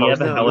was Oh, no, we have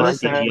supposed a to no. be hella like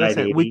Listen, that, CGI listen.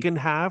 baby. We can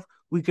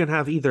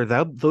have either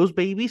those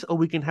babies, or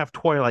we can have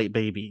Twilight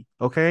baby.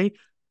 Okay.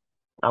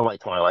 I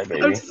like Twilight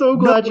I'm Baby. so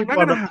No, glad we're you not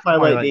brought gonna up have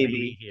Twilight Twilight baby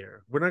Baby.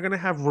 here. We're not gonna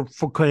have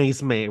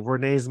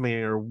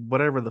Renesmee, or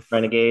whatever the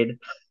Renegade.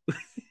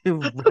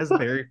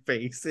 raspberry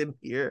face in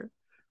here.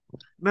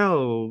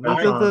 No,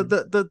 I Retcon.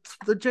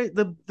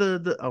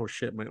 the oh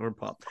shit, my arm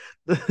popped.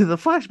 The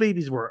Flash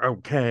babies were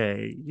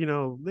okay. They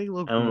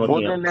look I'm Well,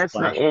 looking up then weird. the that's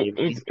not Splash it.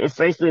 Baby. It's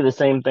basically the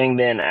same thing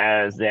then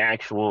as the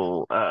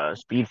actual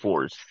Speed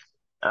Force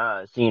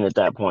scene at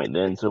that point.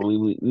 Then, so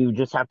we would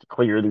just have to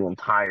clear the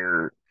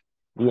entire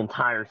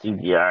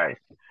CGI.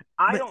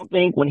 I But don't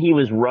think when he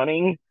was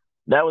running,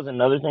 that was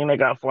another thing that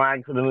got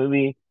flagged for the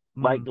movie.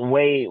 Like mm, the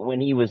way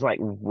when he was like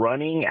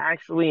running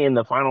actually in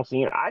the final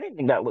scene, I didn't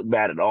think that looked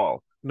bad at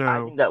all. I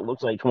no, think that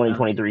looks like Okay.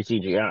 2023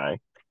 CGI.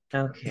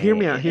 hear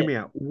me out. Hear Okay. me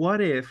out.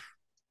 What if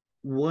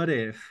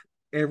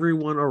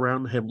everyone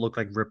around him looked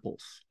like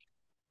ripples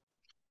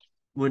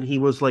when he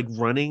was like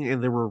running,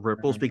 and there were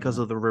ripples because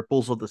Mm. of the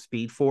ripples of the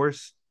Speed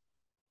Force?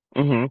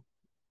 Hmm.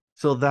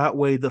 So that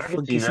way, the I could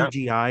funky see that.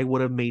 CGI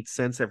would have made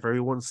sense if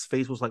everyone's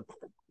face was like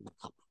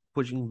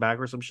pushing back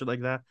or some shit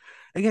like that.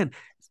 Again,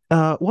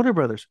 Warner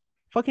Brothers,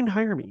 fucking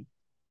hire me.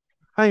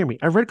 Hire me.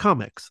 I read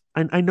comics.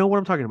 I know what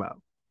I'm talking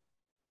about.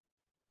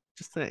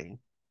 Just saying.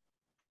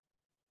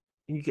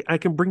 I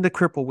can bring the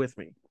cripple with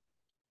me.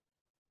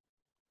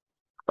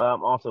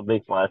 Also, a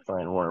big Flash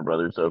fan, Warner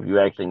Brothers. So if you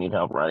actually need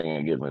help writing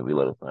a good movie,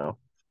 let us know.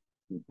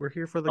 We're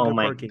here for the Oh good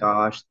my parking.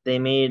 gosh. They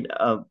made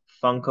a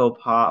Funko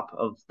Pop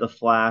of the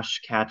Flash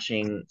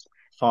catching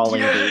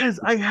falling Yes,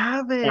 I babies.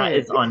 have That it.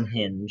 is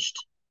unhinged.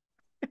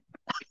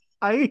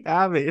 I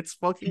have it. It's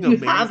fucking You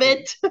have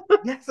amazing. it?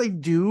 Yes, I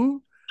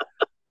do.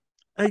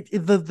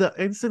 The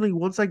instantly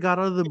once I got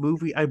out of the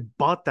movie, I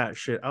bought that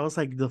shit. I was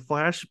like, the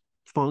Flash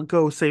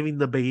Funko saving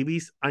the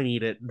babies. I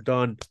need it.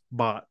 Done.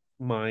 Bought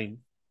mine.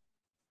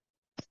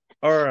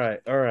 All right,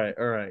 all right,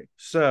 all right.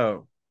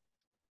 So,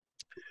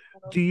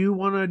 do you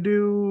want to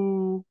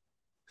do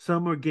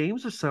summer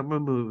games, or summer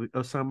movie,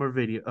 or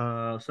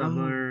Oh.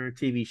 summer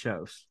TV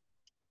shows?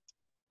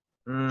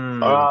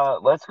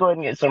 Mm. Let's go ahead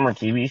and get summer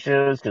TV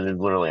shows because there's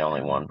literally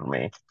only one for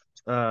me.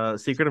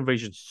 Secret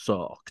Invasion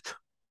sucked.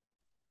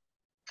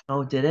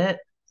 Oh, did it?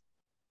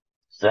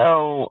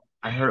 So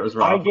I heard it was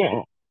I rough.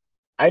 didn't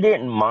I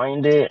didn't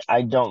mind it.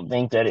 I don't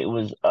think that it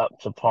was up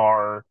to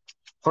par.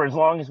 For as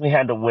long as we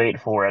had to wait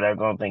for it, I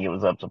don't think it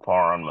was up to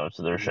par on most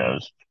of their Mm.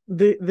 shows.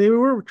 They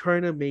were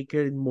trying to make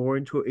it more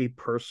into a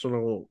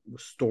personal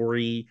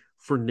story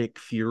for Nick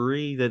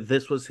Fury, that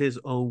this was his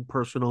own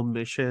personal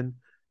mission.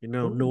 You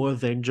know, no Ooh.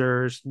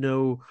 Avengers,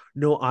 no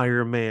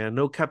Iron Man,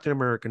 no Captain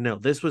America. No,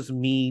 this was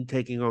me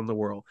taking on the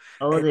world.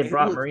 Oh, And they it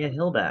brought was Maria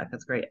Hill back.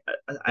 That's great.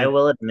 I and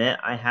will admit,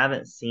 I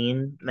haven't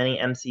seen many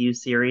MCU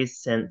series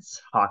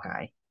since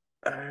Hawkeye.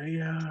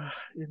 yeah,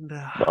 and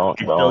Don't,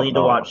 I still don't, need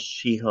to don't. watch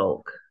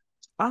She-Hulk.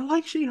 I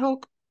like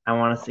She-Hulk. I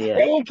want to see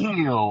it. Thank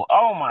you.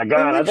 Oh my I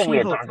God. I like think we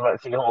had She-Hulk. talked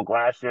about She-Hulk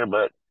last year,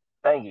 but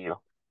thank you.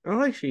 I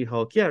like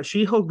She-Hulk. Yeah,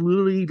 She-Hulk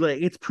literally,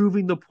 like, it's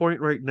proving the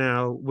point right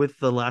now with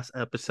the last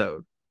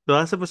episode. The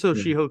last episode,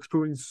 Hmm. She-Hulk's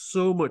proving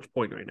so much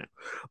point right now.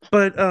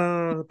 But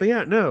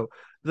yeah, no.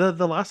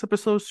 The last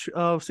episode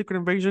of Secret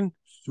Invasion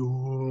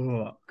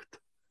sucked.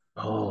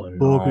 Oh no,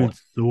 Fucking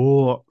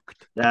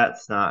sucked.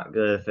 that's not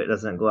good if it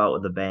doesn't go out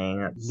with a bang.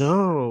 That's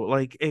No,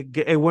 like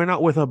it went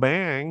out with a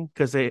bang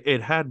because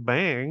it had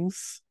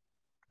bangs.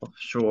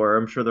 sure.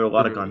 I'm sure there are a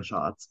lot of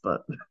gunshots,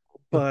 but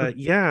But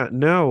yeah,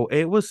 no,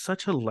 it was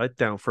such a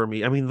letdown for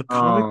me. I mean, the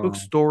comic book oh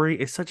story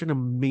is such an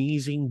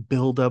amazing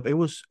build up.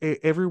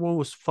 Everyone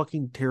was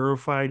fucking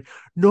terrified.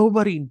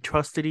 Nobody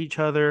trusted each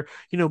other.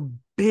 You know,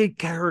 big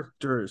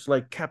characters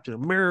like Captain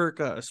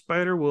America,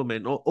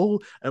 Spider-Woman,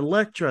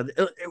 Elektra.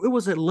 It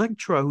was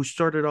Elektra who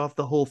started off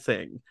the whole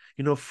thing.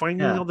 You know,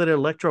 finding yeah. out that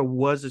Elektra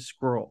was a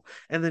Skrull.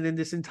 And then in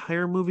this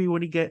entire movie,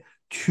 when you get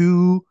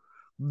two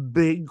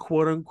big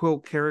quote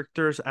unquote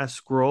characters as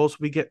Skrulls,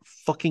 we get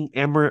fucking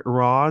Emmett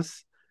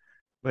Ross.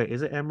 Wait,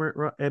 is it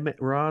Emmett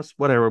Ross?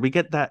 Whatever. We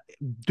get that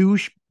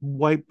douche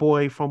white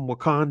boy from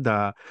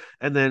Wakanda,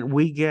 and then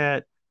we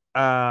get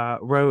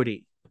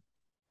Rhodey.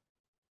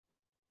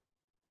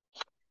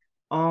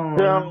 Oh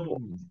So no.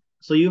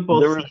 So you've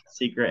both there seen was,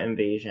 Secret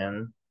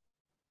Invasion.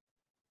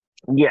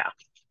 yeah.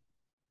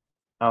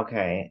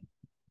 Okay.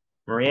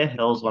 Maria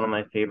Hill's one of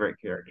my favorite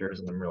characters,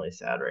 and I'm really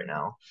sad right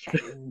now.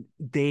 And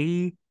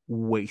they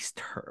waste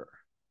her.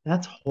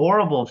 That's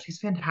horrible. She's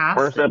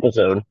First fantastic.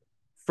 episode.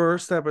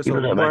 First You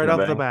put episode, that back right in the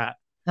off the bag. bat.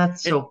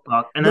 That's And so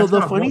fucked. And the that's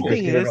the kind of funny Just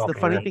thing horrible. get it is, off, the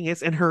funny man. thing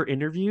is, in her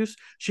interviews,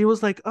 she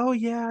was like, "Oh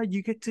yeah,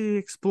 you get to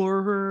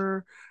explore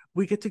her.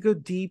 We get to go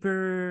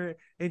deeper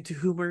into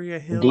who Maria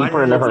Hill Why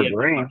Deeper does into she her is.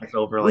 have to grave. fuck us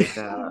over We like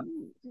that?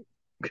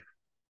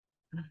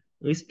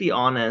 At least be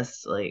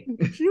honest. Like,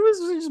 she was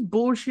just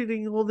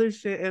bullshitting all this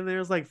shit, and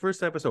there's like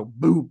first episode,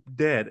 boom,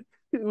 dead.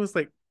 It was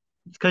like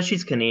it's because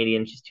she's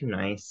Canadian. She's too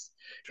nice.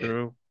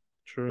 true,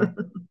 true.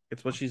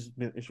 It's what she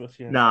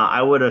has. Nah,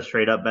 I would have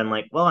straight up been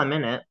like, well, I'm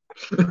in it.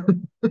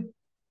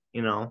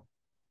 You know,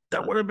 That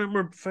but would have been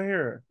more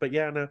fair, but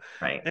yeah, no.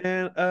 right.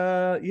 And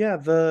yeah,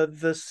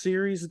 the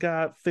series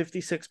got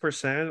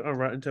 56% on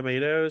Rotten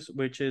Tomatoes,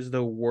 which is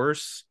the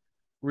worst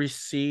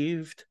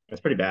received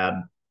That's pretty bad.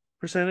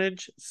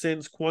 percentage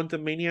since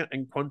Quantum Mania,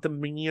 and Quantum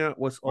Mania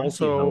was I want to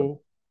see how the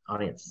also,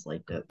 audience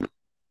liked it.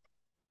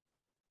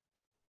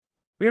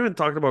 we haven't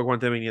talked about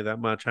Quantum Mania that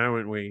much,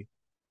 haven't we?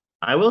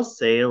 I will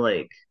say,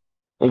 like,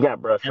 He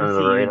got brushed under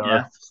the MCU radar.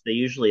 deaths, they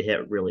usually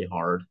hit really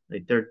hard.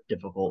 Like, they're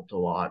difficult to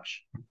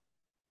watch.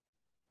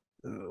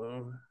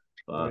 Uh,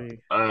 But,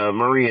 we,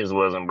 Maria's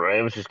wasn't, bro.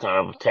 It was just kind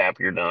of a tap,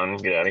 you're done.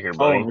 Get out of here, oh,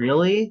 buddy.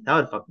 really? That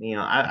would fuck me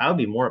up. I would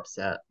be more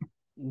upset.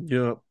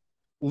 yeah,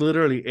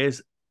 literally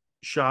is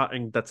shot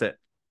and that's it.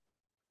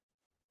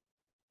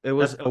 It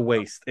That's was a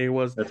waste. It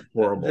was that's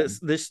horrible.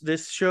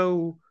 this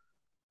show,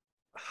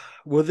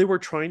 what they were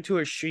trying to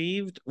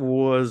achieve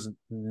was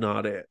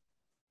not it.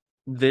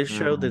 This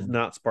show does Mm,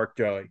 not spark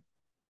joy.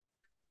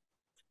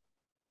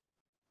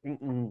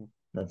 Mm-mm.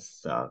 that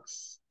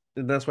sucks.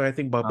 And that's why I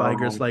think Bob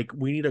Iger's Um, like,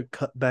 we need to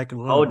cut back on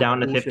a lot oh, of the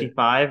down to bullshit.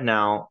 55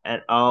 now.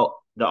 And oh,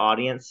 the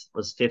audience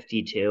was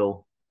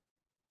 52.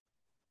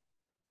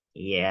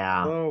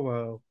 Yeah, Oh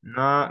wow.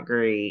 not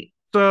great.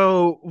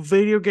 So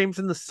video games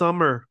in the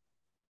summer,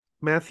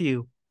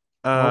 Matthew.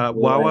 Oh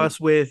Wow boy. us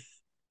with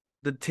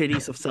the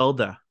titties of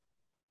Zelda.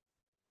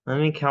 Let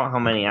me count how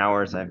many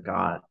hours I've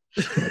got.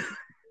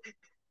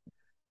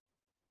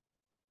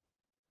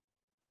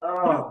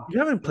 Oh, You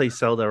haven't played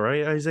Zelda,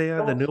 right,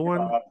 Isaiah? The oh new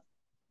one? God.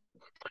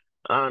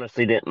 I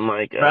honestly didn't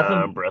like Breath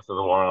of Breath of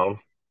the Wild.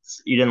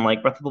 you didn't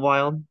like Breath of the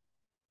Wild?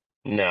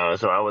 No,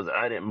 so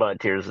I didn't buy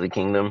Tears of the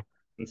Kingdom.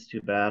 That's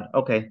too bad.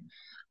 Okay.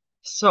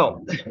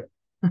 So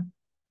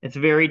it's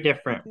very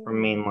different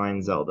from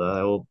mainline Zelda.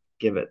 I will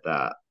give it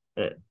that.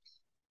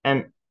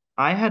 And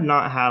I had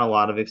not had a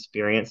lot of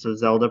experience with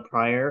Zelda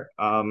prior.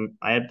 I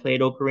had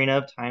played Ocarina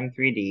of Time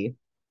 3D.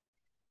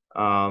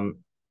 Um,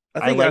 I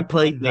I think I liked Wind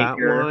played that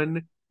Waker.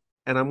 one,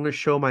 and I'm gonna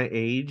show my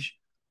age.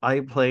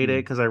 I played it Hmm.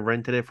 because I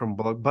rented it from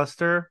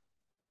Blockbuster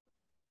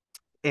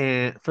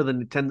and for the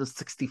Nintendo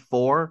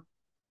 64.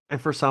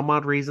 And for some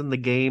odd reason, the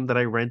game that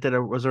I rented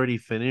was already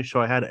finished,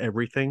 so I had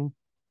everything.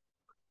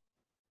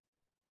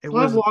 It So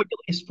I've was logged at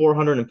least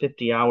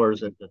 450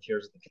 hours into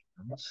Tears of the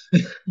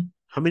Kingdom.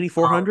 how many? Um,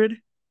 400?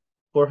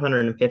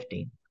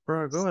 450.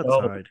 Bro, go So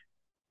outside.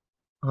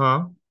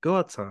 Huh? Go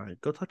outside.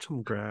 Go touch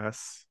some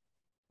grass.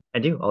 I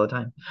do all the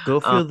time. Go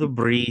Um, feel the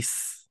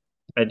breeze.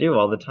 I do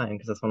all the time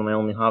because that's one of my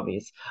only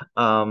hobbies.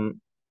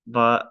 Um,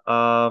 but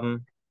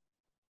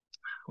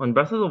when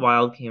Breath of the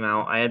Wild came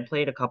out, I had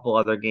played a couple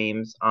other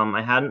games.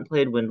 I hadn't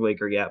played Wind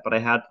Waker yet, but I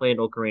had played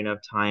Ocarina of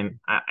Time.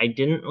 I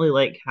didn't really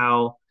like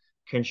how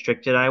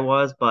constricted I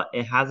was, but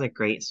it has a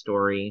great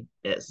story.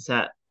 It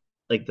set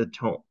like the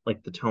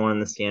tone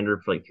and the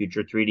standard for like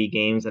future 3D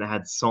games, and it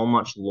had so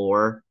much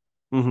lore.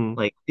 Hmm.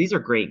 Like these are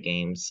great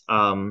games.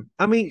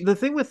 I mean, the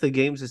thing with the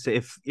games is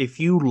if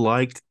you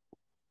liked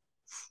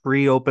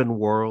free open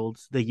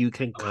worlds that you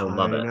can I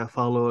love kind it. of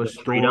follow a The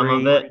freedom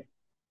of story it,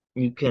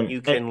 you and can.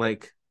 you can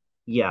like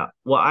Yeah.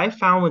 What I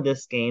found with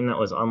this game that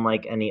was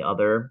unlike any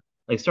other,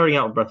 like starting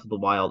out with Breath of the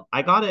Wild,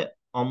 I got it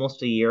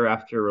almost a year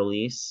after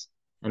release,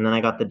 and then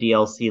I got the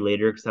DLC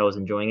later because I was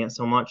enjoying it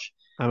so much.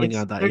 I haven't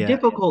got that They're yet.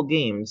 difficult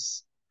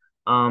games.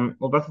 Well,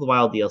 Breath of the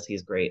Wild DLC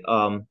is great.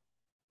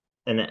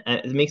 And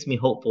it makes me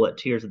hopeful that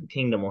Tears of the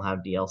Kingdom will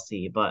have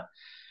DLC. But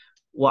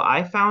what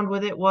I found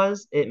with it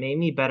was it made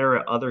me better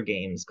at other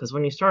games because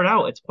when you start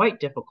out, it's quite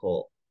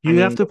difficult. I You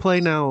have mean, to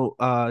play now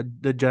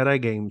the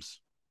Jedi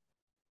games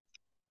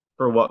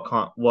for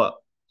what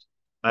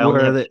I only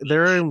where have they're Switch.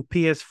 in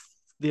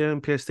they're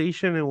in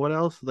PlayStation and what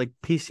else? Like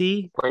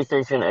PC?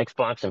 PlayStation,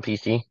 Xbox, and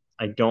PC.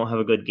 I don't have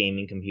a good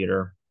gaming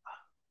computer.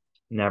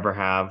 Never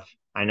have.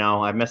 I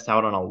know. I've missed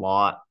out on a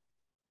lot.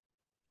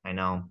 I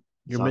know.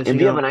 It You're If missing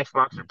sucks. you have an out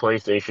Xbox or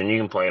PlayStation, you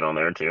can play it on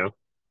there too.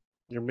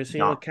 you're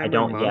missing out No, I Cameron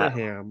don't yet.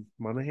 Monaghan.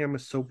 Monaghan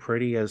is so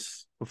pretty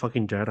as a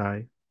fucking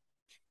Jedi.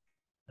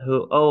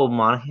 Who? Oh,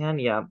 Monahan.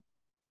 Yeah,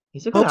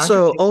 he's a good actor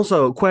Also, too.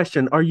 also,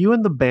 question: are you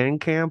in the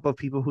band camp of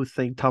people who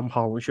think Tom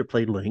Holland should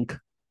play Link?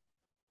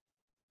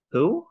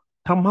 Who?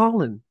 Tom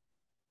Holland,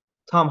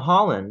 Tom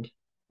Holland.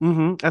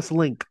 as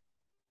Link.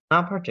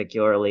 Not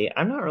particularly.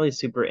 I'm not really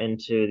super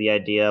into the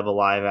idea of a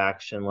live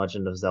action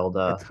Legend of It's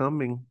Zelda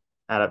coming.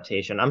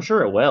 adaptation. I'm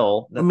sure it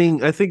will. I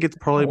mean, I think it's A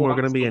probably more long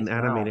going to be an space now.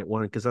 animated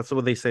one because that's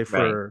what they say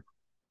Right. for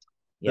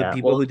the Yeah.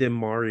 people Well, who did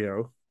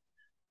Mario.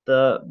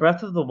 the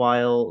Breath of the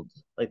Wild,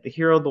 like the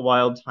Hero of the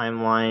Wild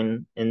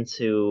timeline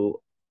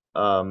into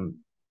um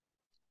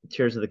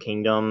Tears of the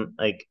Kingdom,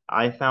 like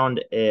I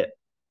found it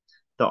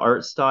the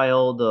art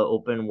style, the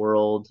open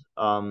world,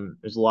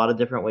 there's a lot of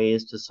different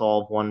ways to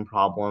solve one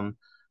problem.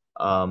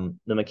 The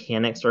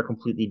mechanics are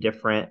completely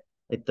different.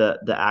 Like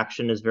the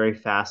action is very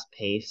fast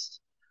paced.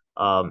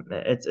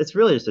 It's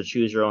really just a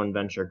choose your own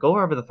adventure. Go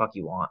wherever the fuck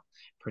you want,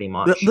 pretty The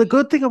much.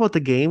 good thing about the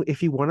game,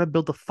 if you want to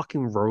build a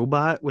fucking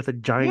robot with a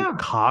giant Yeah.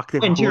 cock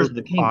that And Tears blows of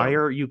the Kingdom.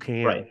 fire, you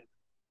can. Right.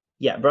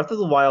 Yeah, Breath of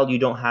the Wild, you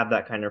don't have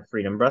that kind of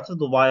freedom. Breath of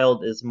the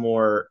Wild is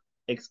more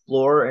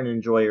explore and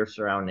enjoy your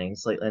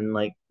surroundings, like and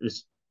like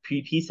just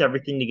piece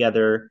everything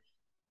together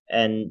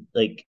and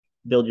like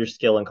build your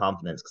skill and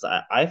confidence.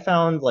 Because I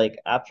found like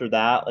after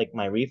that, like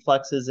my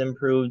reflexes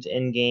improved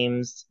in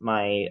games,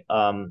 my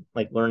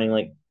like learning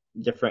like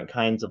different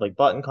kinds of like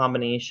button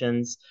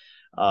combinations.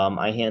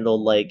 I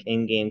handled like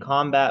in-game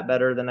combat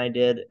better than I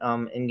did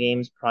in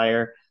games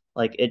prior.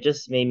 Like it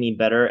just made me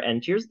better.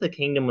 And Tears of the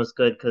Kingdom was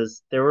good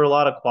because there were a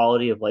lot of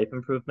quality of life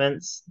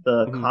improvements.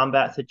 The Mhm.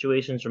 combat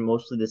situations are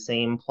mostly the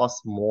same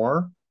plus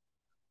more.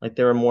 Like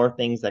there are more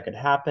things that could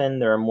happen.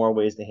 There are more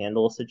ways to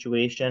handle a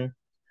situation.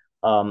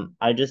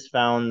 I just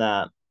found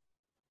that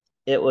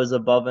it was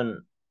above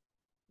and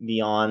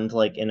beyond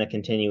like in a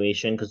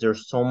continuation because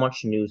there's so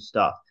much new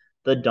stuff.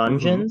 The Mhm.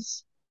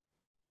 dungeons,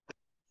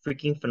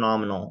 freaking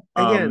phenomenal.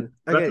 Breath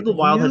of Again, the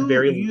Wild had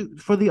very you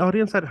for the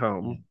audience at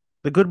home,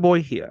 the good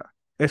boy here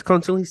is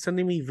constantly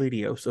sending me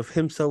videos of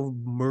himself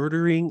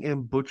murdering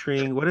and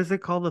butchering. What is it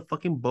called? The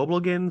fucking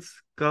Boblogans,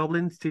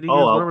 goblins, oh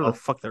Tidigans, whatever the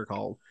fuck they're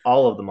called.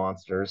 all of the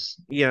monsters,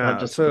 not Yeah,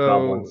 just the so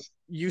goblins.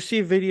 you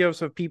see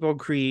videos of people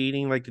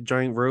creating like the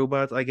giant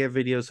robots. I get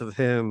videos of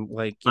him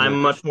like, I'm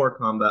just much more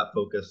combat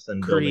focused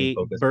than building create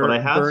focused, but I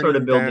have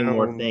started burning building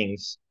more down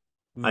things.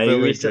 I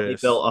recently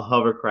villages. built a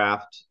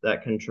hovercraft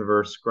that can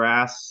traverse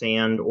grass,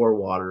 sand, or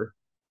water.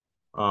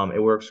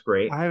 It works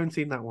great. I haven't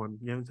seen that one.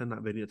 You haven't sent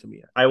that video to me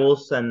yet. I will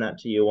send that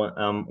to you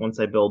once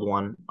I build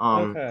one.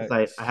 Because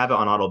Okay. I have it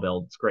on auto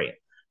build. It's great.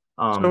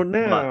 So But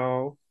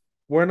now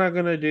we're not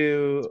gonna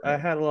do. I right.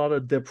 had a lot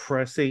of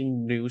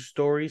depressing news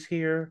stories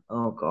here.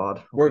 Oh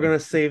God. We're Okay. gonna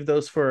save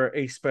those for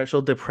a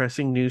special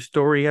depressing news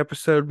story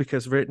episode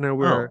because right now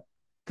Oh,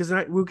 because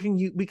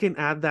we can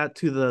add that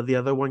to the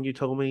other one you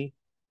told me,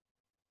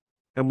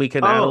 and we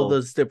can add all oh,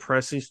 those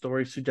depressing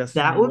stories to just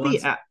that would be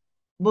once.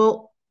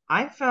 well.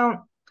 I found.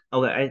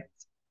 Okay.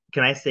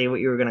 Can I say what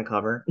you were gonna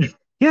cover?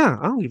 Yeah,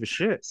 I don't give a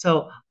shit.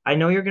 So I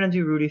know you're gonna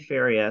do Rudy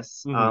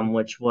Farias, Hmm.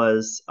 which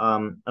was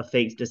a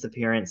fake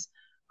disappearance.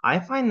 I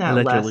find that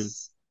Allegedly.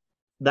 less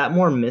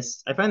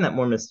I find that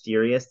more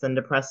mysterious than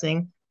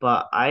depressing.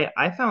 But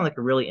I found like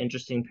a really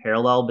interesting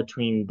parallel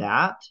between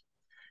that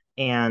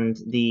and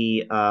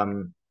the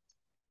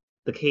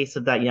case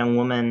of that young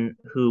woman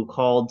who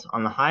called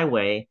on the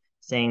highway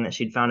saying that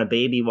she'd found a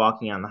baby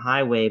walking on the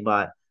highway,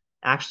 but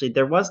actually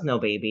there was no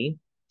baby,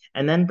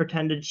 and then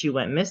pretended she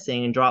went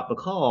missing and dropped the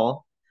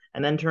call.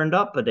 and then turned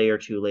up a day or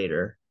two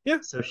later. Yeah.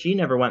 So she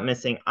never went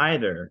missing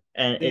either.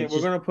 And Yeah, it's we're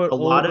just gonna put a all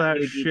lot of that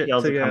new shit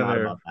details that come out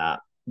together. about that.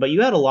 But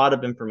you had a lot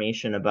of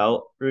information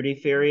about Rudy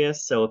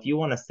Farias. So if you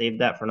want to save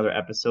that for another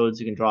episodes,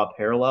 you can draw a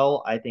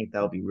parallel. I think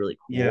that would be really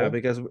Yeah, cool.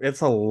 because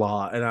it's a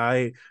lot,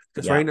 and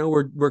because Yeah. right now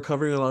we're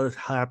covering a lot of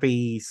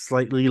happy,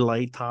 slightly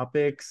light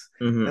topics,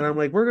 and Hmm. I'm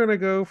like, we're gonna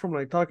go from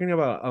like talking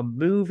about a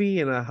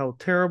movie and how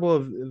terrible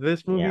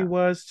this movie Yeah.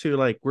 was to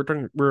like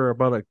we're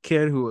about a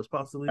kid who was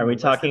possibly Are we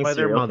molested talking by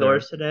their serial mother.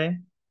 killers today?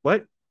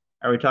 What?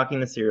 Are we talking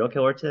the serial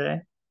killer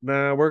today?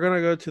 Nah, we're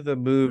gonna go to the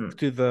move Hmm.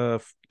 to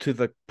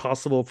the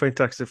possible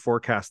fantastic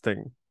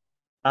forecasting.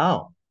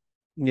 Oh,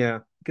 Yeah,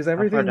 because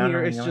how far everything down here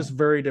are we is just going?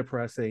 very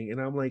depressing,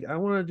 and I'm like, I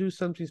want to do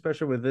something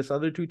special with this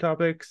other two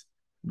topics,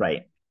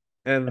 Right.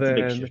 and That's a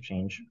big then shift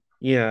change.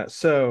 yeah,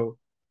 so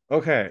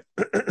okay.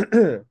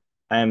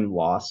 I am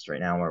lost right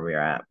now where we're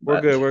at, We're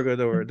but good. We're good.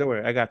 Don't worry. Don't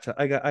worry. I got you.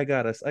 I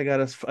got us. I got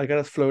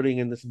us floating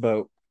in this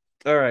boat.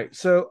 All right.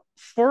 So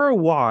for a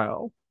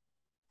while,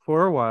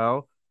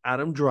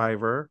 Adam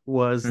Driver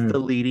was the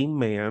mm, leading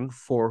man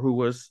for who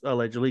was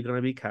allegedly going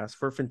to be cast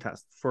for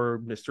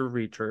Mr.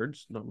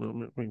 Richards. No, no,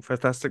 no, I mean,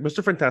 Fantastic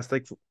Mr.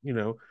 Fantastic. You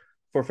know,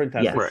 for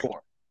Fantastic yes. Right.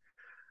 Four.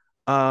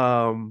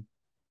 Um,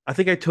 I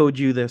think I told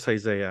you this,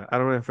 Isaiah. I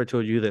don't know if I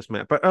told you this,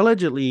 Matt, but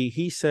allegedly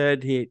he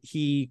said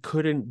he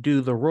couldn't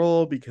do the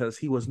role because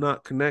he was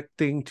not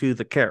connecting to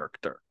the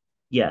character.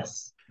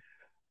 Yes.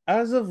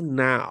 As of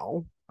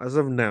now,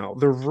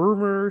 the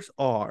rumors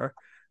are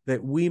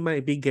that we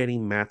might be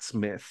getting Matt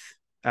Smith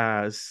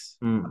as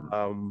Mm.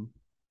 um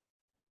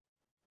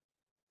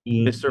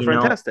You, Mr. you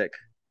know, Fantastic.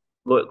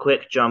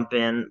 quick jump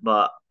in,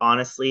 but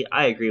honestly,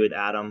 I agree with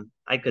Adam.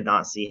 I could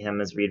not see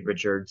him as Reed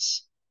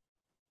Richards.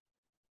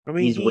 I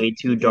mean, He's way he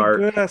too did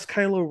dark. good as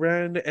Kylo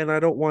Ren, and I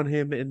don't want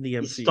him in the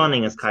He's MCU.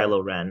 stunning as So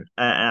Kylo Ren.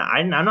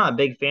 I'm not a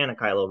big fan of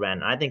Kylo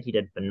Ren. I think he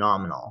did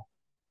phenomenal.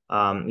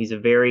 He's a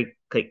very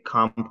like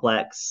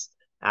complex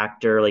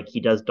actor. Like he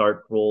does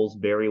dark roles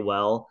very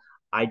well.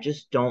 I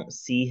just don't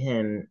see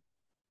him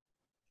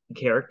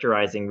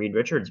characterizing Reed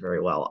Richards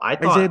very well. I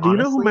Isaiah, thought do you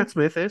know who Matt honestly,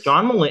 Smith is?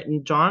 John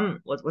Mulaney, John,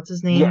 what's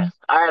his Yes, name?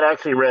 I had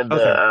actually read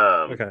Okay,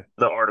 okay,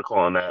 the article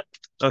on that.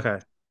 okay,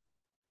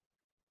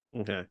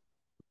 okay.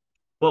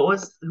 Who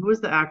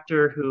was the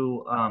actor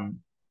who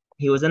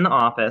he was in The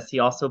Office. He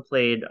also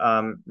played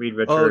Reed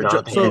Oh, Richards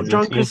Jonathan so in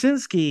John Krasinski.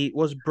 Krasinski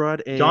was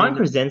brought John in.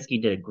 Krasinski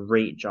did a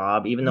great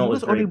job, even though He it was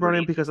was very only brought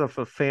in brief. because of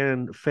a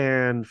fan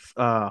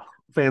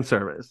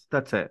service.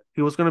 That's it.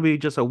 He was going to be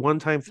just a one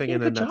time He thing, did a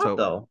and then good that's job over.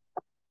 though.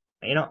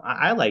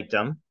 I liked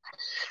him.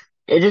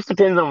 It just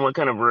depends on what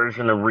kind of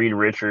version of Reed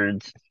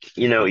Richards,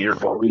 you're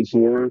going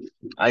for.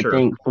 I Sure.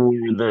 think for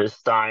the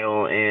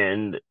style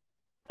and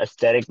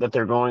aesthetic that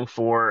they're going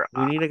for,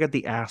 We need to get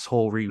the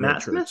asshole Reed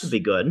Matt Smith would Richards. be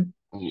good.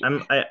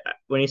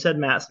 When you said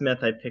Matt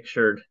Smith, I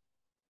pictured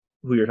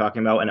who you're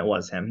talking about, and it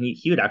was him.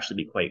 He would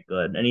actually be quite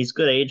good, and he's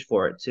good age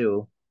for it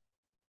too.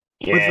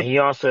 But yeah, he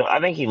also, I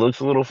think he looks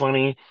a little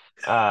funny,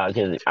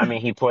 because I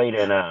mean he played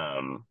in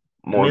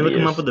I mean, look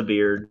him up Morbius with a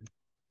beard.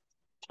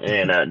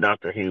 and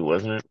Doctor Who,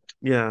 wasn't it?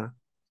 yeah,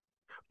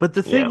 but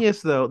the thing Yeah.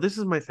 is, though, this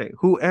is my thing.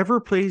 Whoever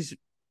plays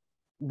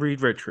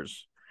Reed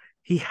Richards,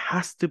 he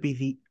has to be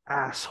the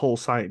asshole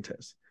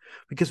scientist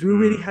because we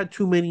already Mm. had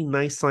too many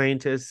nice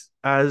scientists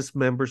as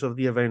members of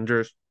the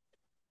Avengers.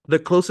 The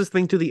closest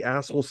thing to the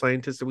asshole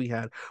scientist that we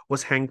had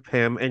was Hank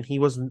Pym, and he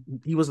was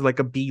like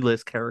a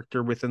B-list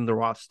character within the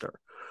roster.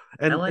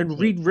 I liked And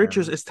Reed Hank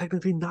Richards Pym. is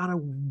technically not a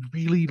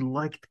really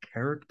liked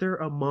character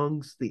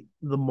amongst the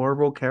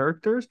Marvel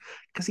characters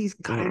because he's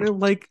kind Mm. of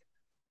like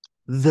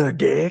the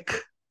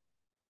dick,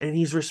 and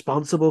he's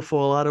responsible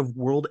for a lot of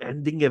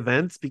world-ending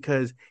events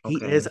because he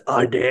is Okay.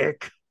 a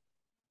dick.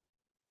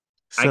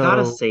 I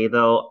gotta So say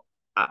though,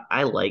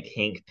 I like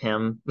Hank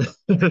Pym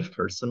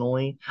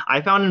personally.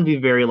 I found him to be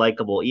very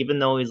likable, even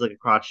though he's like a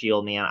crotchety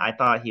old man. I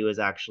thought he was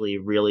actually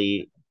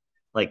really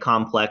like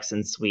complex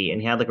and sweet,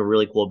 and he had like a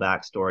really cool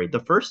backstory. The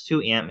first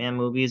two Ant-Man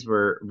movies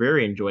were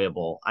very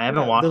enjoyable. I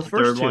haven't yeah, watched those the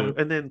first third two, one.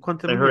 and then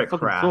I heard Quantumania it fucking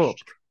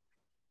crashed. sucked.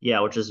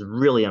 Yeah, which is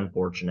really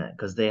unfortunate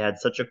because they had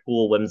such a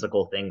cool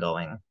whimsical thing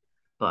going.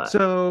 But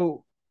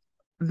So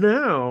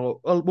now,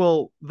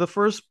 well, I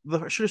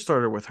should have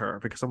started with her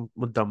because I'm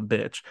a dumb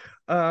bitch.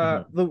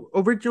 mhm. The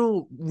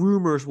original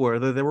rumors were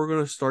that they were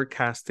going to start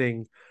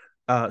casting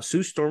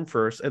Sue Storm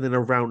first, and then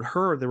around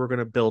her they were going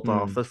to build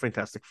off Hmm, the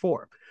Fantastic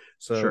Four.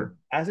 So sure.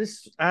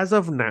 as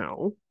of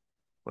now,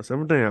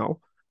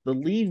 the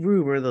lead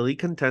rumor, the lead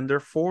contender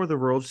for the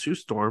role of Sue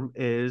Storm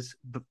is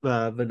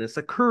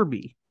Vanessa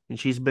Kirby, and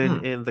she's been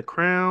Hmm. in The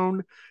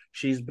Crown.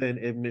 She's been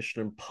in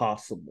Mission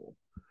Impossible.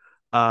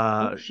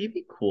 Oh, Uh, she'd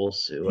be cool,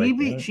 Sue, I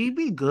think. she'd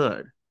be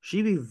good.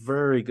 She'd be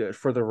very good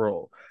for the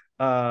role.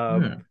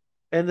 Um, Hmm.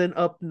 and then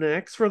up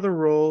next for the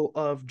role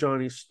of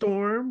Johnny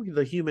Storm,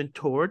 the Human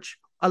Torch.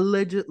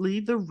 Allegedly,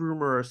 the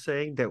rumor is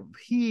saying that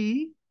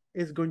he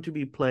is going to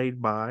be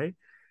played by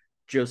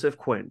Joseph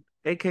Quinn,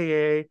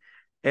 aka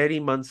Eddie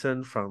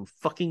Munson from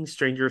fucking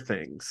Stranger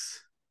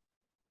Things.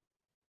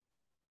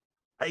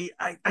 I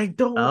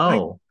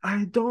Oh,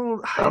 I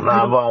don't I'm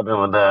not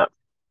bothering with that.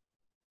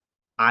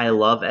 I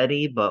love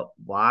Eddie, but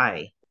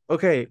why?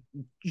 Okay,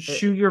 It,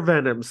 shoot your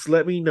venoms.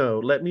 Let me know.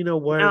 Let me know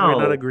why we're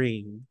not no,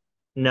 agreeing.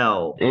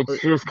 no. It's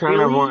just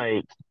kind of Really?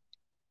 like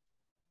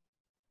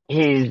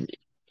he's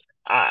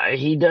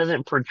he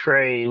doesn't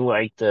portray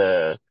like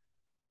the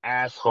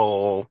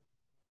asshole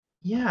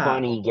Yeah.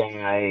 funny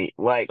guy,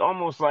 like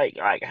almost like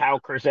how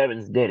Chris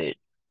Evans did it.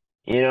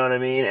 You know what I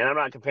mean? And I'm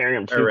not comparing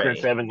him All to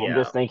Chris right. Evans. I'm Yeah.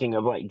 just thinking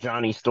of like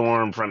Johnny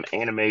Storm from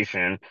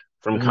animation,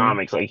 from Hmm.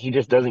 comics. Like he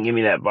just doesn't give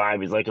me that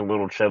vibe. He's like a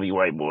little chubby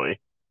white boy.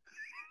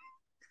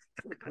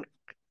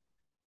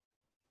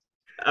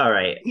 All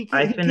right.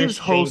 I He gives finished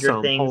Stranger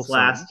wholesome, Things wholesome.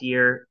 last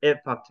year. It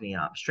fucked me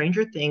up.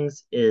 Stranger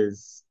Things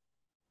is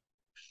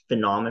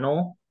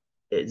phenomenal.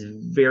 It's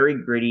very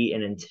gritty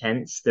and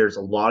intense. There's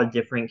a lot of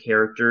different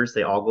characters.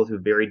 They all go through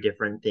very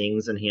different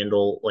things and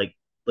handle like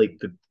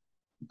the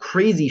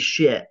crazy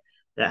shit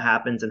that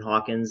happens in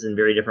Hawkins in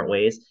very different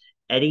ways.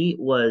 Eddie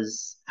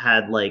was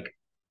had like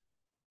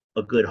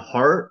a good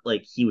heart.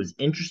 Like he was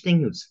interesting.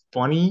 He was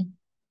funny.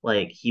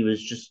 Like he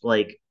was just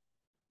like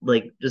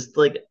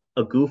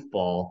a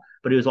goofball,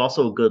 but he was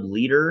also a good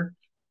leader.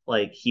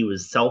 Like he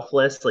was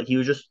selfless. Like he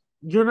was just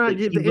You're not. like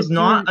he was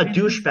not a He's not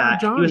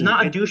douchebag. He was Johnny,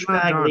 not a and he's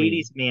not douchebag Johnny,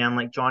 ladies man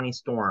like Johnny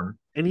Storm.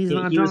 and he's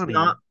not He was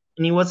not, Johnny.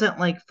 and he wasn't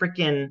like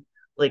freaking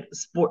like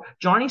sport.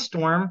 Johnny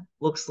Storm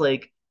looks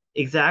like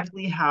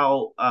exactly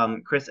how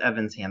Chris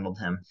Evans handled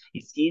him.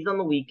 He skis on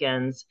the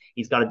weekends.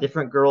 He's got a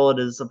different girl at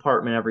his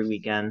apartment every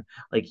weekend.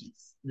 Like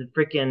he's the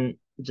freaking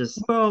just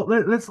Well,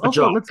 a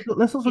jock.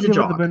 let's also He's a give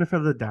it the jock. benefit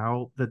of the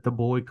doubt that the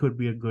boy could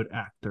be a good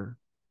actor,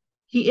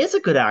 He is a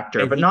good actor,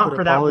 and but he could not have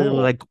for that probably role.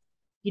 like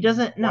He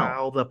doesn't. No,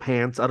 wow the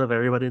pants out of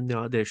everybody in the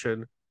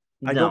audition.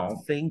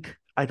 no.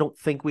 I don't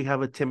think we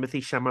have a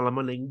Timothy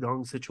Chalamet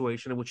Dong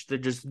situation in which they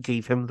just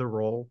gave him the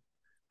role.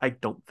 I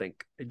don't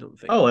think.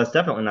 Oh, that's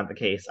definitely not the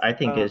case. I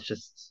think Uh, it's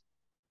just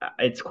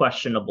it's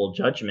questionable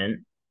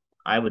judgment,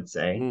 I would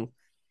say. mm.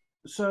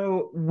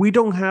 So we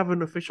don't have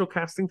an official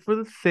casting for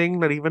the thing,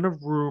 not even a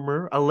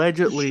rumor. It's a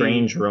Allegedly,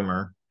 strange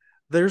rumor.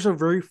 there's a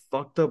very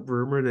fucked up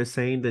rumor that's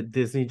saying that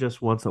Disney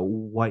just wants a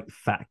white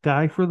fat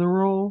guy for the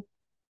role.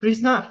 But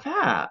he's not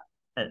fat.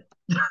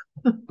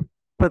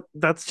 But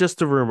that's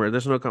just a rumor.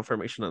 There's no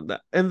confirmation on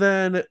that. And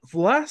then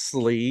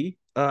lastly,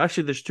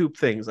 actually, there's two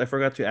things. I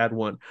forgot to add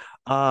one.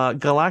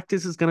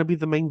 Galactus is going to be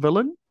the main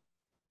villain,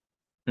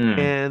 Hmm.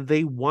 and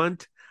they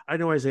want. I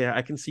know Isaiah.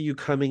 I can see you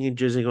coming and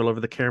jizzing all over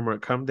the camera.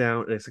 Come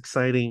down. It's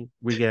exciting.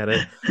 We get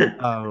it.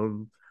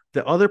 Um,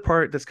 the other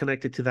part that's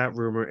connected to that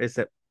rumor is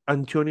that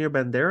Antonio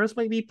Banderas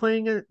might be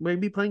playing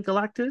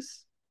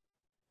Galactus.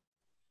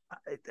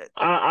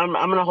 I'm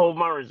gonna hold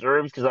my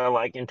reserves because I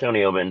like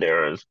Antonio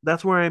Banderas.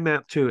 That's where I'm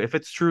at too. If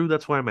it's true,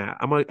 that's where I'm at.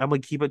 I'm gonna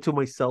keep it to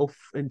myself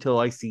until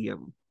I see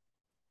him.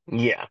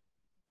 Yeah.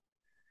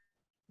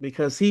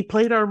 Because he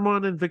played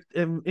Armand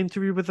in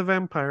Interview with the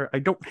Vampire. I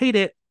don't hate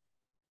it,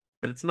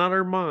 but it's not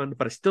Armand,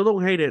 but I still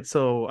don't hate it.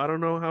 So I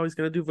don't know how he's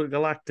gonna do for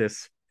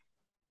Galactus.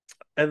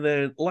 And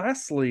then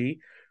lastly,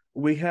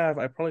 we have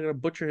I probably gonna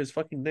butcher his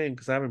fucking name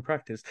because I haven't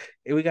practiced.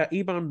 We got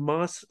Ebon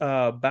Moss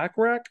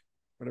Backrack,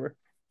 whatever.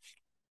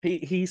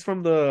 He's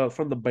from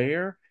the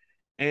Bear,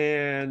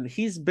 and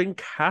he's been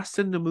cast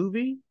in the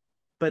movie,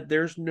 but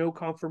there's no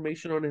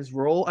confirmation on his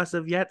role as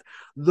of yet.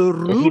 The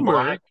Is he black?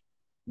 rumor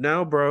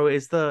now, bro,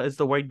 is the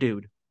white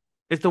dude.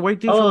 It's the white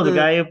dude from Oh, the the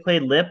guy who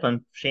played Lip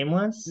on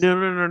Shameless?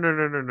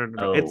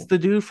 no. It's Oh, the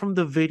dude from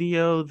the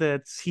video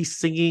that's he's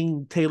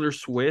singing Taylor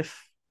Swift.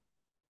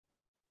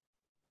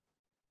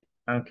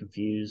 I'm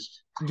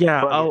confused.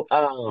 Yeah, Fuck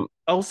it.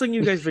 I'll send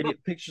you guys video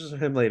pictures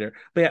of him later.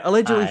 But yeah,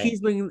 allegedly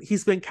I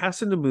he's been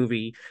cast in the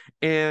movie,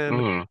 and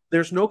mhm.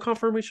 there's no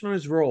confirmation on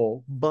his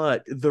role,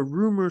 but the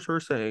rumors are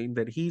saying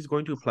that he's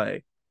going to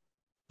play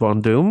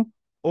Von Doom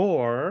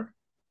or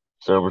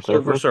Silver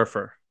Silver Surfer.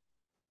 Surfer.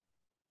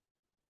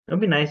 It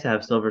would be nice to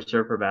have Silver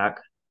Surfer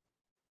back.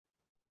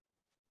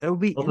 It would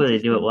be Hopefully they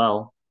do it interesting.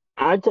 well.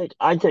 I'd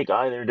take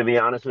either to be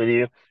honest with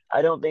you.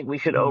 I don't think we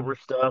should Mhm.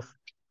 overstuff.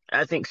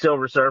 I think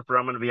Silver Surfer.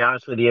 I'm gonna be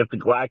honest with you. If the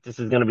Galactus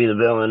is gonna be the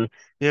villain,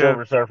 Yeah,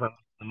 Silver Surfer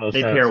makes the most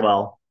They pair sense.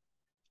 well.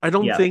 I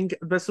don't Yeah. think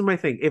this is my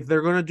thing. If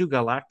they're gonna do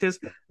Galactus,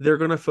 they're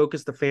gonna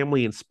focus the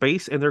family in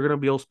space, and they're gonna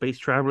be all space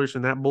travelers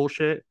and that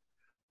bullshit,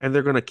 and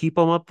they're gonna keep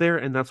them up there,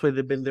 and that's why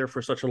they've been there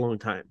for such a long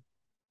time.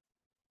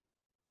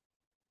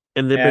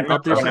 And they've Yeah, I been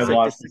up there remember when I since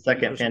like the watched the 60s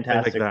second or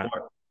something like Fantastic that.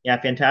 Four. Yeah,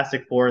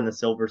 Fantastic Four and the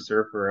Silver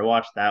Surfer. I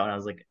watched that when I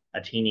was like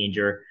a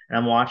teenager, and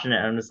I'm watching it,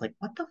 and I'm just like,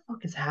 what the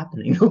fuck is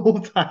happening the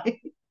whole time?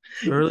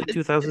 Early It's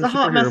 2000 a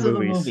hot superhero mess of a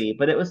movies. movie,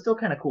 but it was still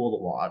kind of cool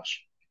to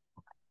watch.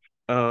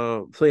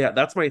 So yeah,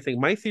 that's my thing.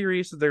 My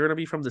theory is that they're gonna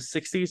be from the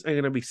 60s and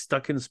gonna be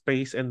stuck in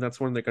space, and that's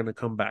when they're gonna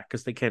come back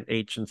because they can't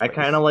age in I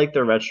kind of space. like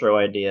the retro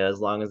idea as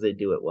long as they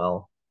do it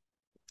well.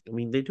 I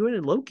mean, they do it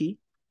in Loki,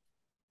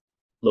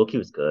 Loki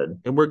was good.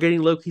 and we're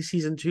getting Loki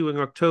season 2 in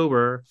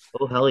October.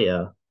 Oh hell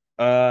yeah!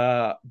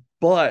 Uh,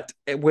 but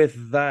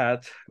with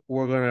that,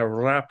 we're gonna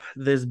wrap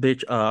this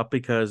bitch up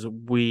because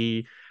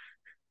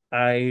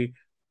I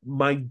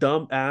my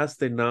dumb ass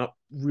did not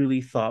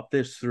really thought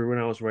this through when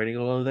I was writing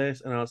all of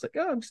this, and I was like,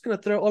 oh, I'm just gonna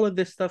throw all of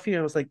this stuff here.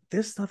 I was like,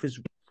 this stuff is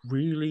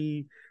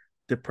really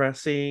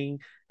depressing,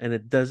 and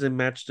it doesn't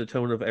match the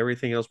tone of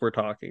everything else we're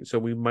talking. So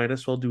we might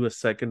as well do a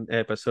second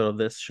episode of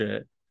this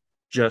shit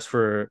just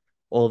for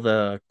all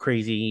the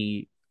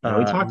crazy Yeah,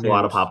 we talked a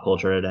lot of news. pop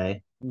culture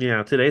today.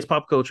 Yeah, today's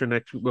pop culture.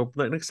 Next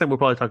time we'll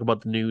probably talk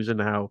about the news and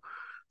how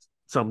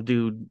some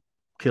dude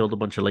killed a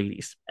bunch of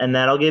ladies. And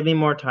that'll give me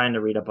more time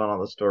to read up on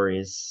all the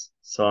stories.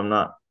 So I'm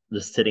not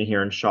just sitting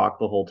here in shock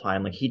the whole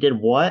time. Like, he did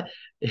what?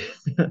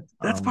 um,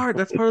 That's part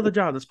of the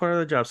job. That's part of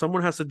the job.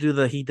 Someone has to do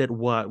the he did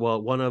what.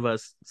 Well, one of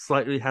us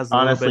slightly has a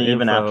little bit Honestly,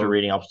 even after info.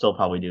 reading, I'll still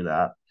probably do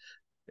that.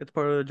 It's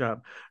part of the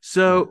job. Yeah.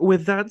 So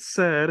with that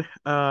said,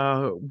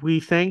 we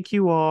thank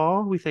you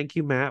all. We thank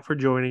you, Matt, for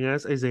joining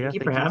us. Thank Isaiah,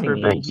 you for thank you having for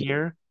me. being Thank you.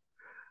 here.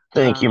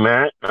 Thank Uh, you,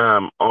 Matt.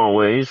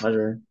 Always.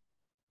 Pleasure.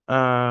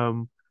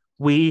 um,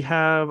 we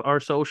have our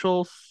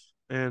socials,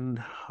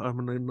 and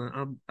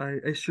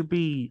I should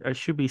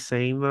be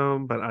saying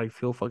them, but I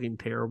feel fucking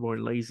terrible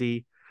and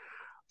lazy.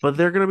 But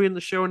they're gonna be in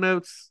the show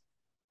notes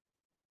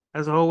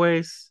as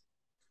always.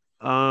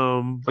 Please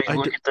I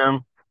look do, at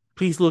them.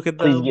 please look at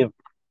Please them. give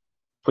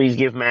please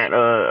give Matt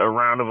a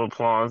round of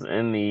applause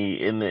in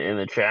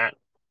the chat.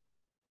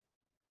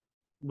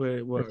 Wait,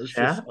 The what? It's just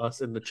chat?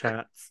 us in the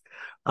chats.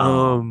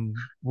 Oh,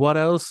 What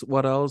else?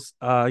 What else?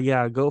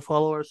 Yeah, go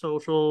follow our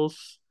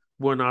socials.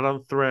 We're not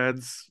on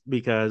Threads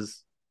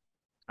because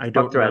I fuck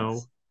don't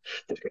threads.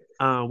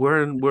 know.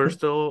 We're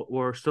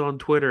still on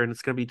Twitter, and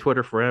it's gonna be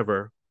Twitter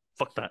forever.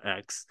 Fuck that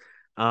X.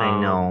 I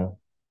Um, know.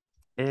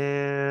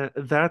 and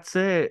that's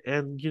it.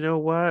 And you know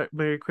what?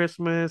 Merry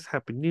Christmas,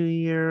 Happy New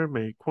Year,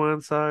 Merry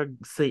Kwanzaa,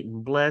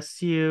 Satan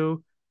bless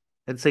you,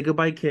 and say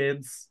goodbye,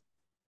 kids.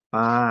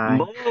 Bye.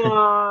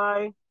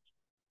 Bye.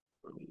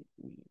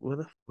 What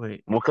the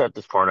wait? We'll cut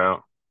this part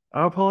out.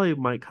 I'll probably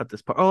might cut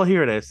this part. Oh,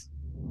 here it is.